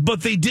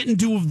 But they didn't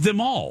do them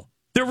all.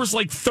 There was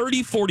like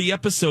 30, 40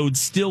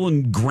 episodes still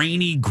in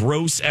grainy,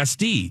 gross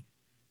SD.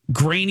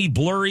 Grainy,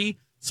 blurry.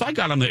 So I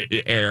got on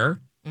the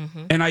air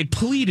and I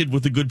pleaded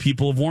with the good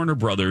people of Warner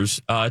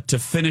Brothers to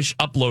finish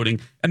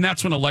uploading. And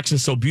that's when Alexa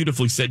so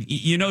beautifully said,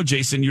 you know,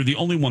 Jason, you're the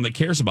only one that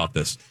cares about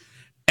this.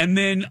 And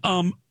then,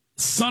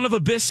 son of a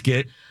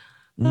biscuit,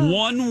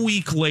 1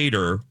 week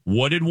later,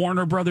 what did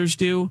Warner Brothers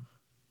do?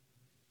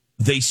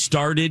 They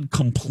started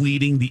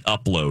completing the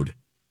upload.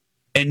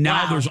 And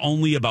now there's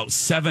only about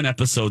 7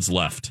 episodes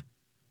left.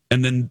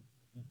 And then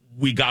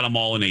we got them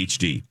all in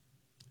HD.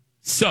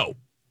 So,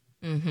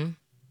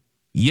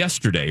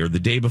 yesterday or the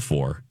day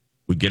before,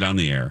 we get on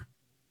the air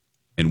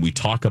and we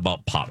talk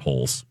about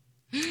potholes.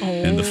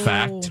 And the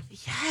fact...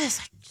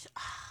 Yes.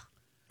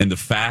 And the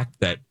fact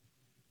that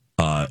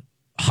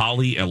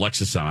Holly,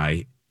 Alexis, and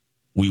I,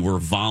 we were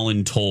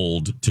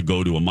voluntold to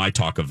go to a My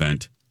Talk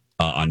event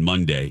on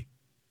Monday.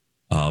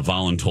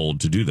 Voluntold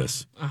to do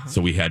this.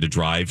 So we had to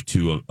drive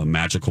to a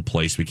magical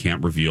place. We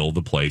can't reveal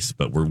the place,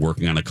 but we're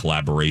working on a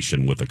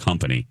collaboration with a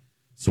company.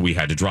 So we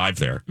had to drive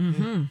there.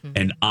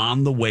 And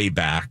on the way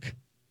back,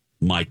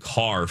 my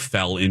car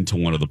fell into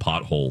one of the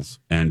potholes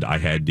and I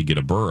had to get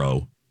a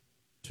burro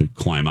to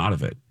climb out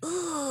of it.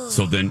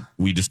 So then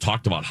we just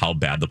talked about how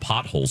bad the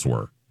potholes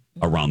were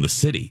around the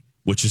city,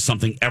 which is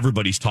something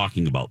everybody's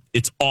talking about.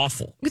 It's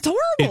awful. It's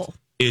horrible.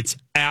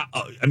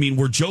 I mean,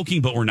 we're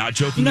joking, but we're not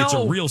joking. No. It's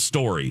a real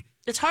story.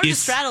 It's hard to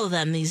straddle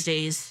them these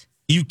days.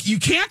 You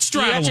can't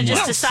straddle them. You have to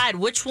just decide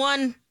which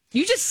one.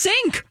 You just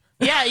sink.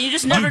 Yeah, you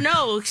just never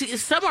know.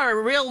 Some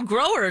are real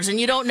growers and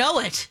you don't know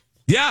it.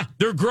 Yeah,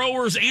 they're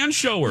growers and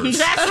showers.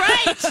 That's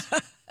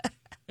right.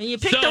 And you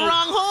picked the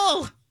wrong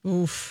hole.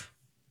 Oof.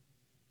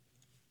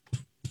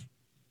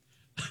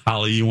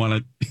 Holly, you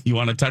want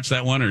to touch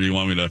that one, or do you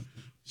want me to?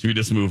 Should we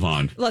just move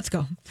on? Let's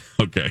go.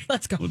 Okay,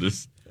 let's go.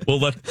 We'll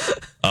let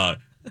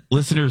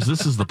listeners.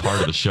 This is the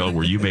part of the show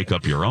where you make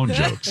up your own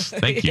jokes.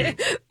 Thank you.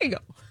 There you go.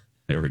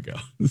 There we go.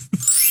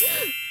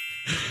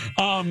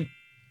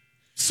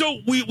 So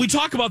we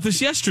talked about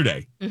this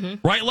yesterday,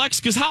 right, Lex?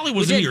 Because Holly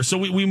wasn't here, so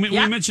we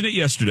mentioned it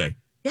yesterday.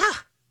 Yeah.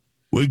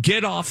 We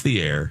get off the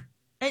air.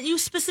 And you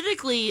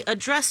specifically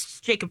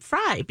addressed Jacob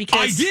Fry because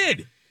I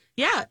did.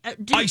 Yeah,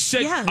 I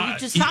said. Yeah, you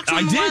just talked to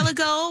him a while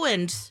ago,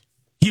 and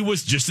he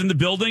was just in the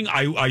building.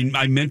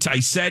 I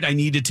said I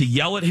needed to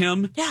yell at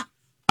him. Yeah.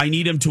 I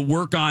need him to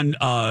work on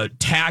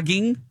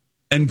tagging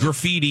and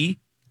graffiti.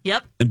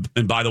 Yep.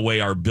 And by the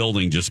way, our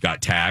building just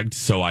got tagged,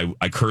 so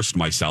I cursed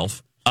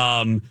myself.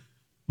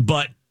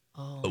 But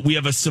we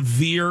have a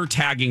severe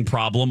tagging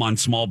problem on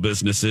small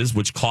businesses,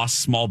 which costs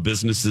small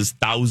businesses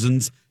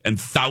thousands and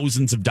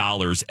thousands of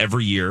dollars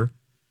every year.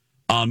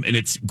 And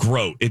it's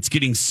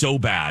getting so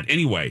bad.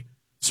 Anyway,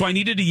 so I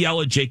needed to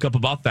yell at Jacob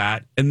about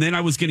that. And then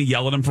I was going to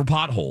yell at him for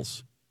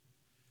potholes.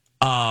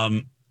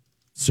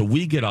 So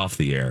we get off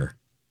the air.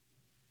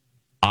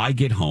 I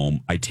get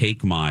home. I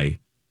take my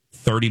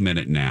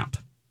 30-minute nap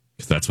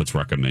because that's what's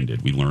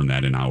recommended. We learned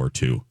that in hour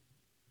 2.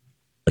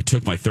 I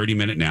took my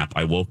 30-minute nap.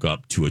 I woke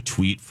up to a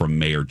tweet from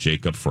Mayor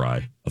Jacob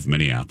Fry of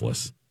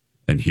Minneapolis.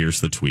 And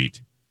here's the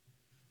tweet.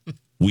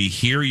 We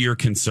hear your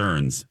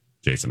concerns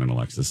Jason and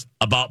Alexis,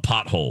 about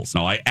potholes.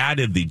 Now, I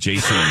added the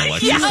Jason and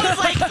Alexis. Yeah, I was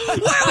like, where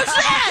was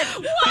that?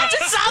 I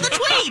just saw the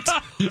tweet.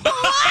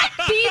 What?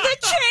 Be the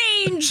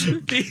change.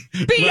 Be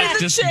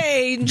the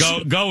change.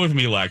 Go with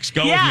me, Lex.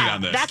 Go with me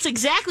on this. That's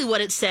exactly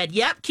what it said.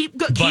 Yep, keep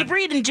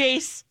reading,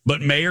 Jace. But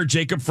Mayor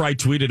Jacob Fry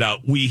tweeted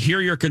out, "We hear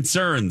your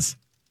concerns,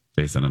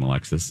 Jason and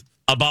Alexis,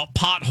 about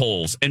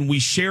potholes, and we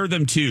share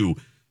them too.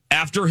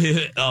 After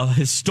a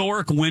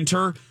historic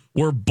winter,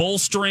 we're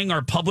bolstering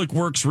our public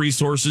works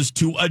resources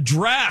to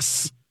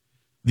address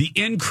the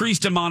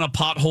increased amount of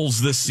potholes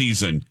this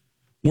season.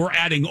 We're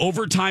adding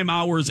overtime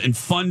hours and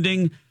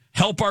funding.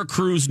 Help our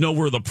crews know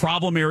where the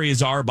problem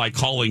areas are by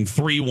calling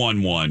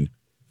 311.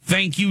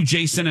 Thank you,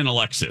 Jason and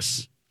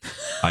Alexis."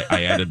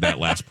 I added that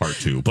last part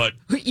too, but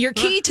your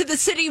key to the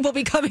city will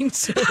be coming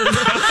soon.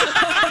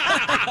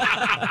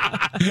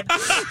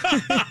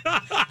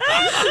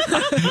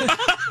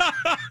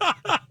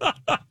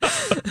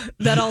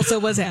 That also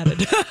was added.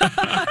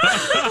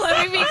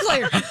 Let me be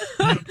clear.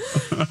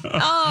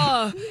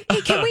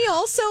 Hey, can we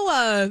also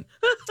can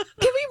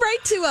we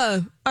write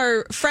to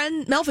our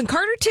friend Melvin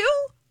Carter too?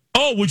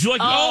 Oh, would you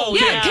like?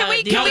 Yeah. Can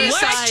we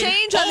affect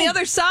change on the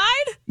other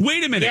side?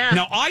 Wait a minute. Yeah.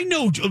 Now I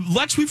know,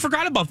 Lex. We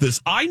forgot about this.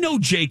 I know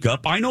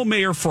Jacob. I know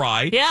Mayor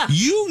Fry. Yeah.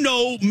 You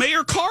know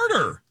Mayor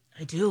Carter.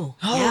 I do.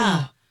 Oh.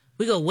 Yeah.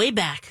 We go way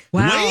back.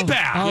 Wow. Way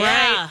back. All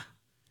right.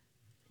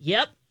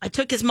 Yep. I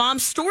took his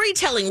mom's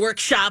storytelling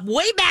workshop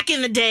way back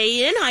in the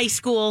day in high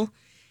school,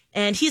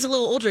 and he's a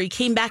little older. He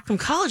came back from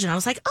college, and I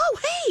was like, "Oh,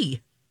 hey,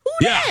 who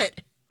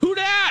dat? Who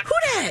dat? Who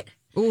dat?"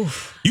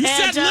 Oof. You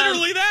said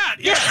literally that.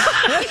 Yeah.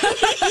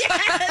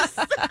 Yes.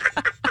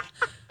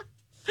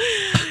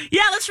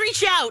 Yeah, let's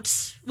reach out.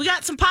 We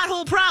got some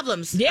pothole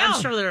problems. Yeah. I'm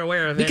sure they're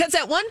aware of it. Because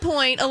at one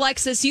point,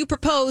 Alexis, you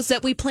proposed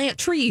that we plant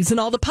trees in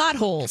all the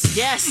potholes.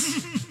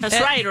 Yes, that's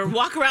right. Or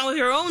walk around with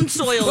your own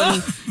soil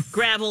and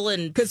gravel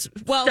and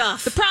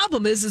stuff. The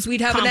problem is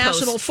we'd have Compost. a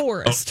national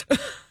forest. Oh.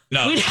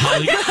 No,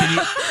 Holly,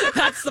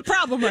 that's the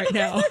problem right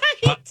now.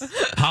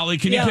 Holly,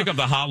 can you pick up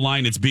the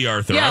hotline? It's B.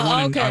 Arthur. Yeah,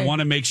 I want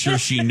to make sure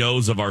she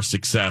knows of our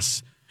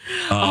success.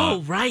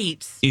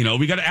 Right. You know,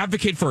 we got to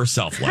advocate for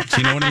herself, Lex.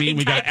 You know what I mean?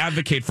 We got to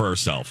advocate for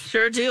herself.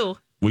 Sure do.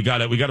 We got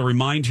to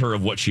remind her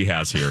of what she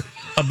has here.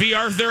 B.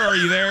 Arthur, are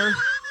you there?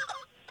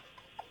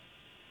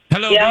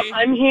 Hello. Yep, B?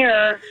 I'm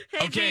here.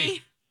 Hey, okay.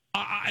 B.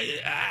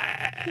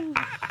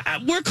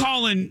 We're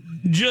calling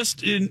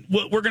just in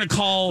what we're going to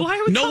call. Why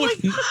are we calling?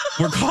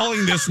 We're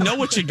calling this "Know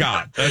What You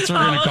Got." That's what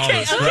we're going to call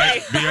this,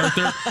 right? B.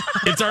 Arthur.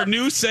 It's our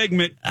new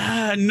segment.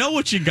 Know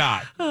what you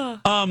got.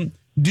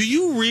 Do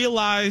you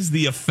realize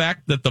the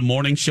effect that the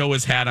morning show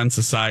has had on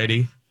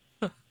society?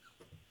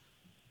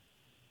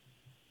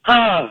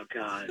 Oh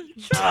God.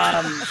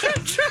 I'm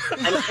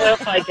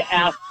terrified to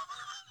ask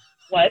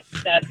what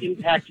that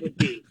impact would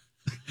be.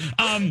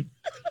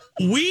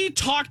 We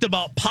talked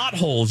about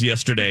potholes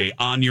yesterday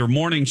on your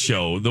morning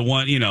show, the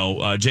one,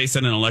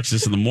 Jason and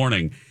Alexis in the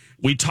morning.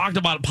 We talked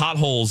about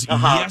potholes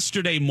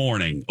yesterday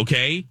morning,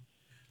 okay?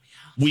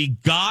 We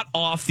got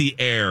off the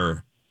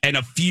air, and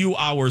a few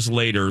hours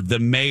later, the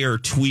mayor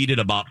tweeted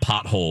about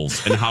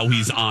potholes and how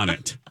he's on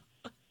it.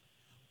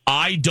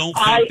 I don't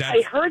think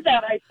I heard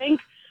that. I think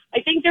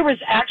there was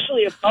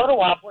actually a photo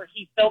op where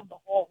he filled the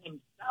hole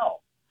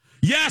himself.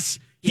 Yes.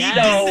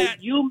 So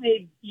you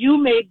made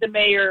the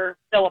mayor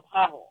fill a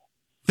pothole.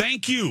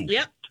 Thank you.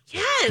 Yep.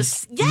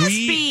 Yes. Yes,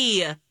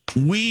 B.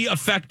 We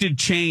affected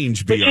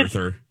change, B.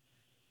 Arthur.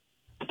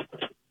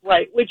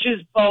 Right, which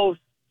is both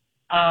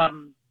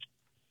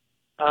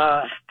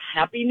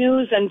happy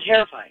news and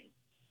terrifying.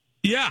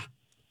 Yeah.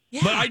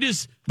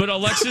 But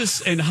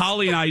Alexis and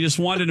Holly and I just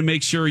wanted to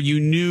make sure you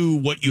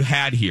knew what you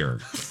had here.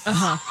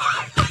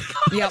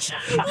 Yep.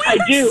 I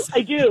do.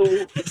 I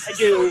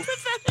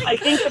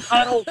think the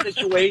pothole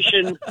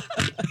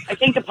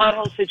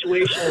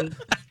situation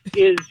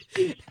is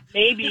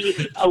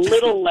maybe a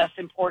little less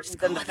important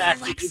than the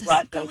fact that you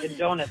brought Dunkin'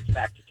 Donuts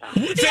back to town.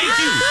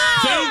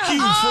 Thank you.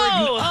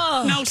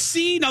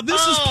 Now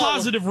this is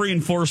positive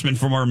reinforcement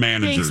from our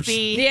managers. Thanks,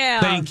 B.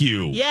 Yeah. Thank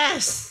you.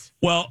 Yes.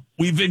 Well,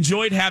 we've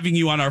enjoyed having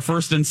you on our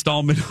first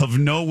installment of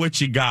Know What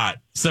You Got.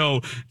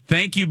 So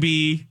thank you,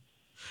 B.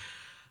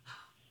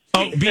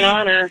 Oh, it's an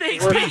honor.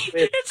 Thanks, B,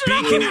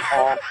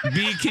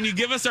 can you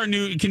give us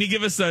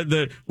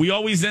we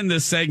always end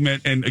this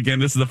segment, and again,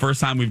 this is the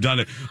first time we've done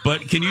it,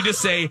 but can you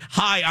just say,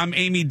 "Hi, I'm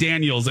Amy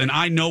Daniels, and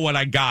I know what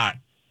I got."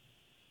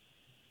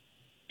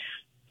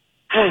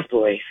 Oh,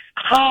 boy.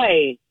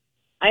 Hi,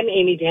 I'm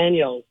Amy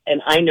Daniels,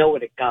 and I know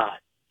what it got.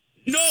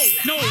 No, you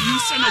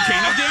said okay.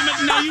 Now, damn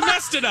it! No, you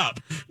messed it up.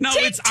 No,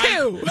 Take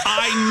two.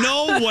 I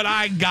know what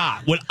I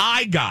got. What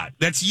I got.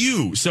 That's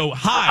you. So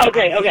hi.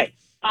 Okay.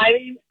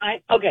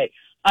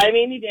 I'm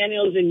Amy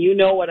Daniels, and you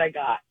know what I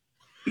got.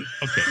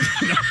 Okay.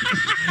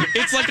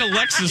 It's like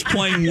Alexis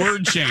playing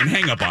word chain.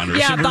 Hang up on her.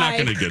 Yeah, We're not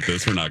going to get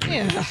this. We're not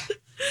going to.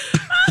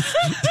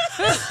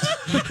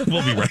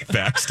 We'll be right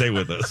back. Stay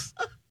with us.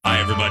 Hi,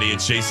 everybody.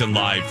 It's Jason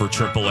live for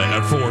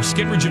for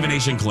Skin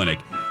Rejuvenation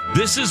Clinic.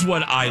 This is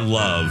what I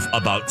love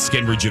about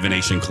Skin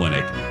Rejuvenation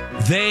Clinic.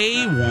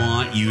 They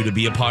want you to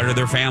be a part of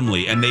their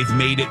family, and they've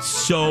made it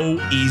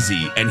so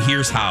easy. And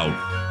here's how.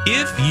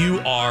 If you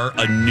are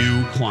a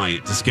new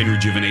client to Skin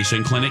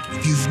Rejuvenation Clinic,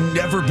 if you've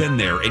never been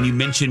there and you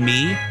mention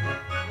me,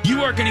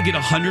 you are going to get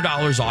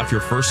 $100 off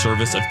your first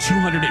service of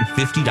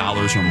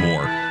 $250 or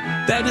more.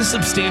 That is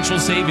substantial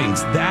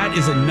savings. That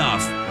is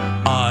enough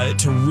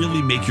to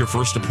really make your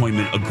first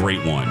appointment a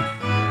great one.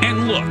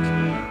 And look,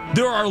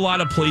 there are a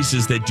lot of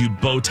places that do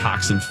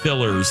Botox and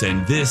fillers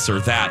and this or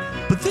that,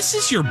 but this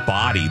is your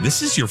body.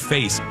 This is your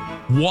face.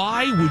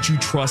 Why would you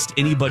trust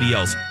anybody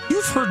else?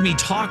 You've heard me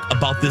talk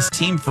about this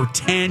team for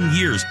 10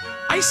 years.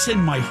 I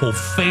send my whole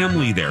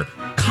family there.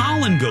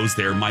 Colin goes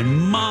there, my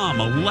mom,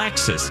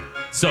 Alexis.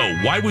 So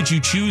why would you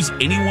choose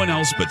anyone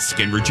else but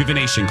Skin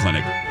Rejuvenation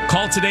Clinic?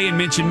 Call today and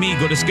mention me.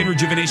 Go to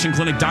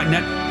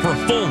skinrejuvenationclinic.net for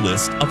a full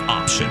list of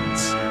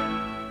options.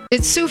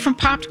 It's Sue from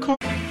Popped Corn.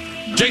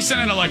 Jason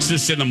and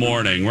Alexis in the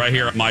morning, right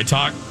here at My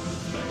Talk,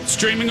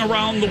 streaming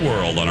around the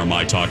world on our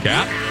My Talk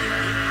app.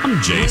 I'm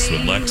Jace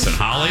with Lex and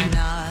Holly.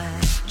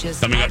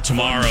 Coming up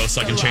tomorrow,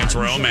 Second Chance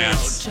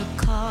Romance.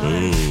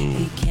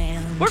 Ooh.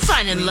 We're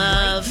finding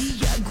love.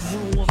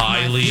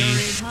 Highly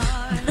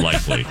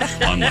likely.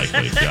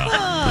 Unlikely,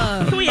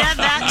 yeah. Can we add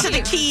that to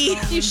the key?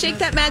 You shake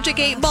that magic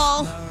 8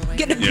 ball,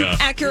 get an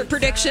accurate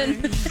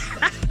prediction.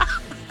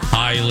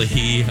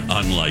 Highly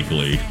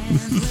unlikely.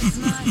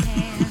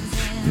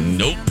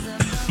 Nope.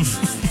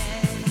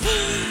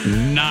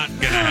 Not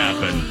gonna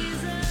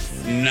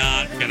happen.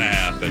 Not gonna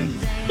happen.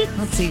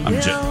 Let's see.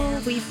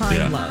 Will we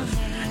find love?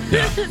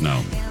 Yeah,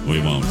 no,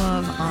 we won't.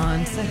 Love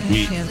on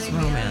Second Chance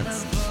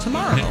Romance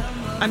tomorrow.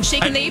 I'm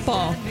shaking the 8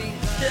 ball.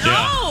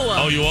 Yeah.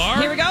 Oh, you are?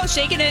 Here we go,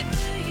 shaking it.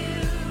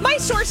 My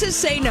sources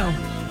say no.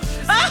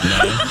 No.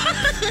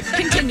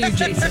 Continue,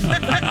 Jason.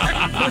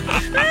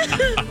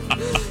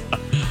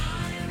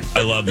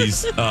 I love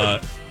these.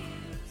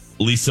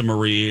 Lisa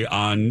Marie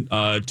on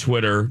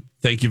Twitter.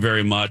 Thank you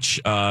very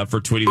much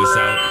for tweeting this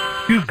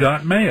out. You've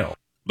got mail.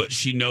 But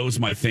she knows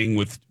my thing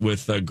with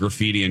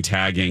graffiti and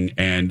tagging,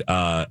 and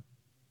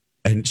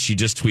she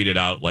just tweeted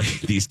out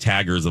like these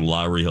taggers in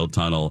Lowry Hill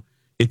Tunnel.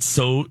 It's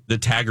so the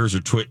taggers are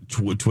twiggling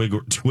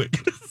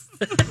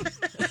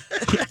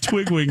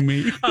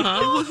me.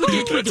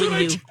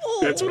 That's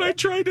what I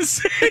tried to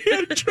say.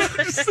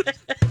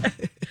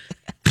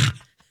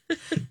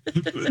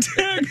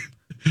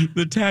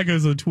 The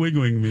taggers are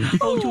twiggling me.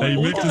 I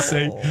meant to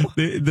say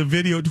the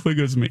video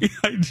twiggles me.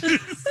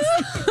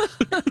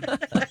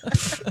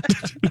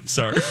 I'm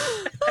sorry.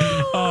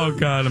 Oh,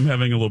 God, I'm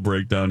having a little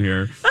breakdown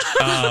here.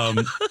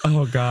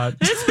 Oh, God.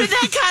 It's been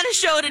that kind of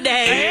show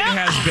today. It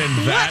has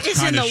been that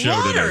kind of show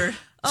today.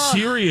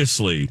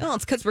 Seriously. Oh,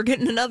 it's because we're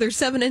getting another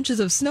 7 inches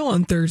of snow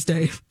on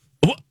Thursday.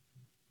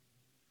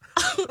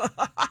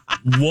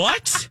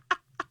 What?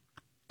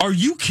 Are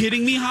you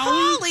kidding me,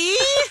 Holly?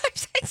 I'm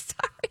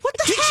sorry. What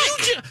the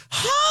heck?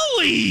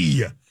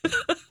 Holly!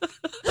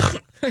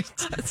 I'm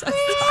sorry.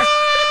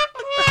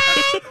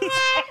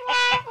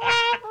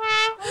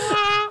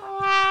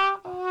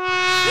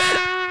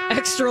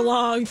 Extra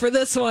long for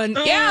this one.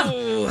 Oh, yeah.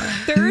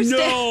 Thursday.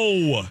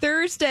 No.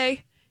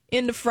 Thursday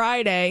into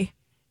Friday.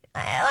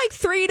 Like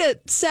 3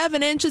 to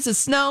 7 inches of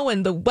snow,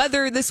 and the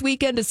weather this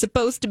weekend is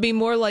supposed to be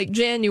more like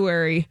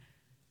January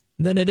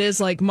than it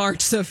is like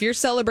March. So if you're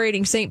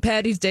celebrating St.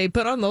 Patty's Day,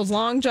 put on those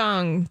long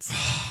johns.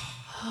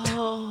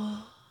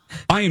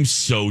 I am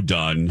so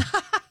done.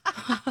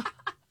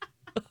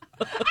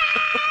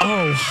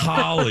 Oh,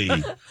 Holly.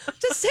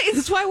 Just saying,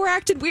 that's why we're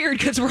acting weird,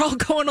 because we're all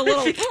going a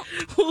little... we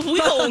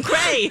going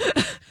cray.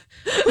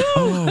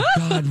 Oh,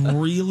 God,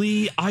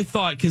 really? I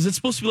thought, because it's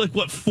supposed to be like,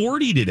 what,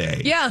 40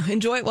 today? Yeah,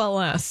 enjoy it while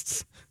it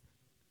lasts.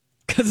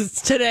 Because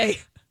it's today.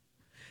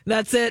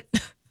 That's it.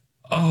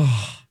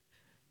 Oh,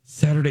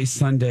 Saturday,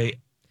 Sunday.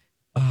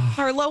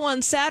 Our low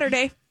on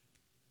Saturday,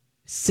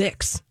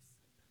 6.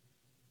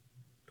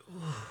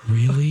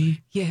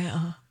 Really?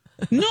 Yeah.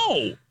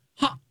 No.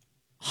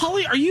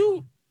 Holly, are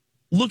you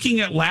looking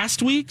at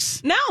last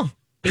week's? No.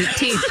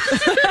 18th.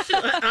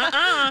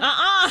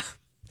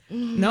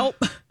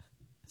 Nope.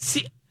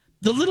 See,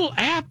 the little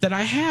app that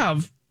I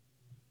have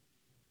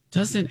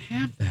doesn't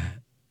have that.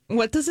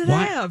 What does it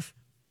have?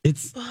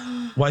 It's,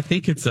 well, I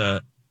think it's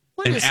an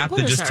app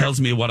that just tells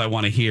me what I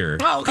want to hear.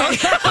 Oh, okay.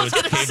 So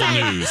it's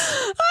cable news.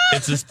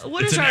 It's just,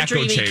 what it's does an our echo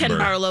dreamy chamber. Ken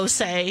Barlow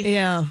say?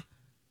 Yeah.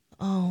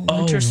 Oh,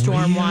 winter storm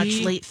really?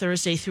 watch late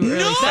Thursday through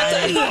early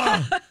Friday.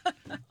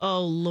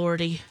 Oh,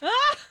 Lordy.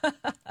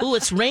 Oh,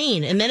 it's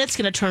rain, and then it's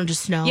going to turn to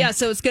snow. Yeah,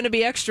 so it's going to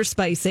be extra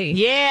spicy.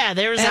 Yeah,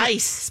 there's And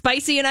ice.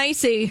 Spicy and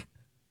icy.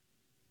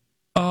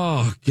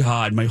 Oh,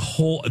 God, my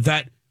whole,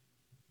 that,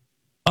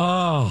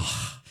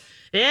 oh.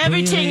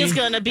 Everything really? is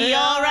going to be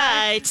all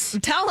right. I'm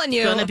telling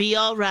you. It's going to be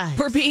all right.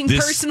 We're being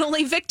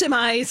personally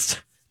victimized.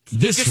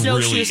 This Get your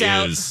snowshoes really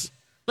out. is.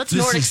 Let's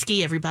Nordic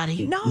ski,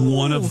 everybody. No.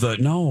 One of the,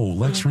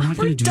 Lex, we're not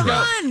going to do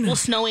that. Well,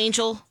 Snow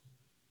Angel.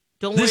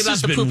 Don't worry This about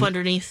has the been- poop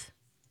underneath.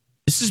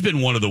 This has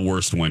been one of the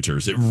worst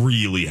winters. It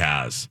really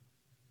has.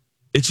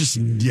 It's just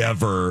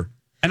never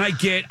And I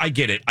get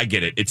it.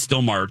 It's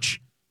still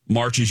March.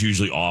 March is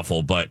usually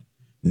awful, but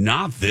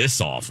not this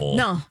awful.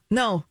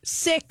 No.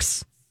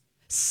 6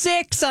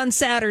 on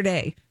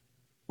Saturday.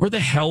 Where the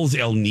hell's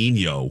El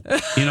Nino?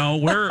 You know,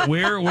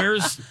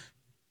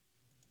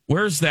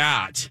 where's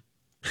that?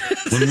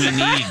 When we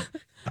need...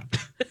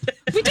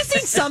 We just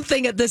need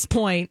something at this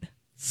point.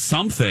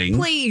 Something.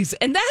 Please.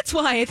 And that's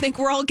why I think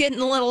we're all getting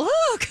a little,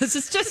 because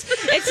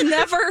it's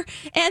never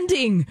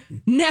ending.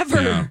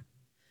 Never. Yeah.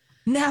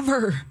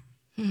 Never.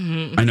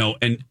 I know.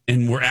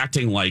 And we're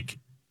acting like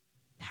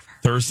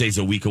Thursday's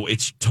a week away.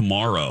 It's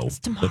tomorrow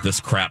that this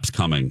crap's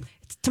coming.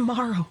 It's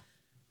tomorrow.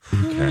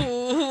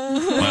 Okay.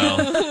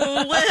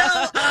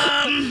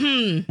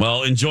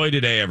 Well, enjoy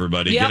today,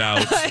 everybody. Yep. Get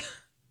out.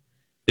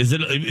 Is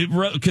it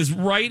because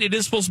it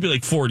is supposed to be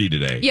like 40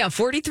 today? Yeah,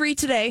 43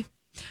 today.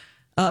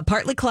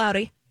 Partly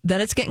cloudy.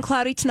 Then it's getting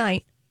cloudy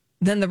tonight.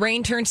 Then the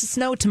rain turns to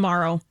snow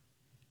tomorrow.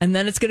 And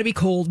then it's going to be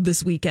cold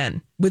this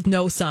weekend with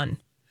no sun.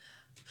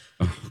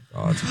 Oh,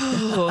 God.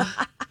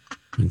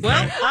 Okay.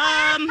 Well,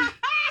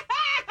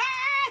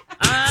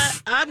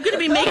 I'm going to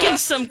be making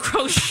some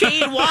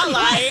crocheted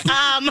walleye.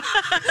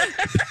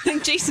 I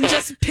think Jason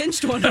just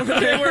pinched one over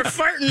there. We're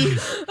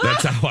farting.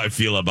 That's how I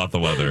feel about the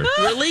weather.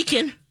 We're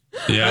leaking.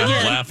 Yeah,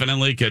 Again. Laughing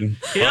and leaking.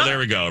 Yep. Well, there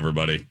we go,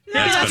 everybody.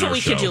 Maybe that's what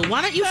we could do.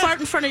 Why don't you fart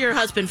in front of your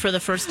husband for the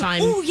first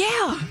time? Oh,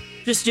 yeah.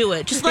 Just do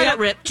it. Just let it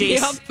rip,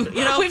 Jace. Yep.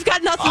 You know, we've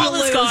got nothing all to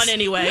is lose. gone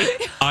anyway.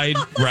 I'd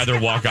rather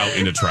walk out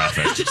into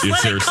traffic. Seriously,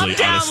 let it come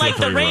down on a like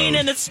the slippery rain road.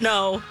 and the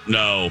snow.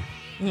 No.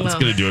 That's Well.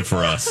 going to do it for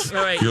us.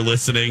 All right. You're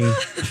listening.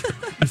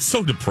 I'm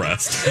so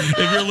depressed.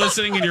 If you're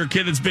listening and your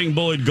kid is being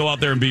bullied, go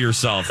out there and be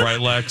yourself. Right,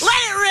 Lex? Let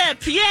it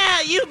rip.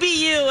 Yeah, you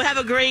be you. Have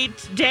a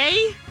great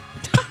day.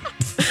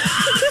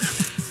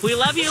 We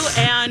love you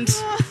and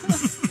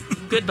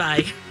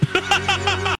goodbye.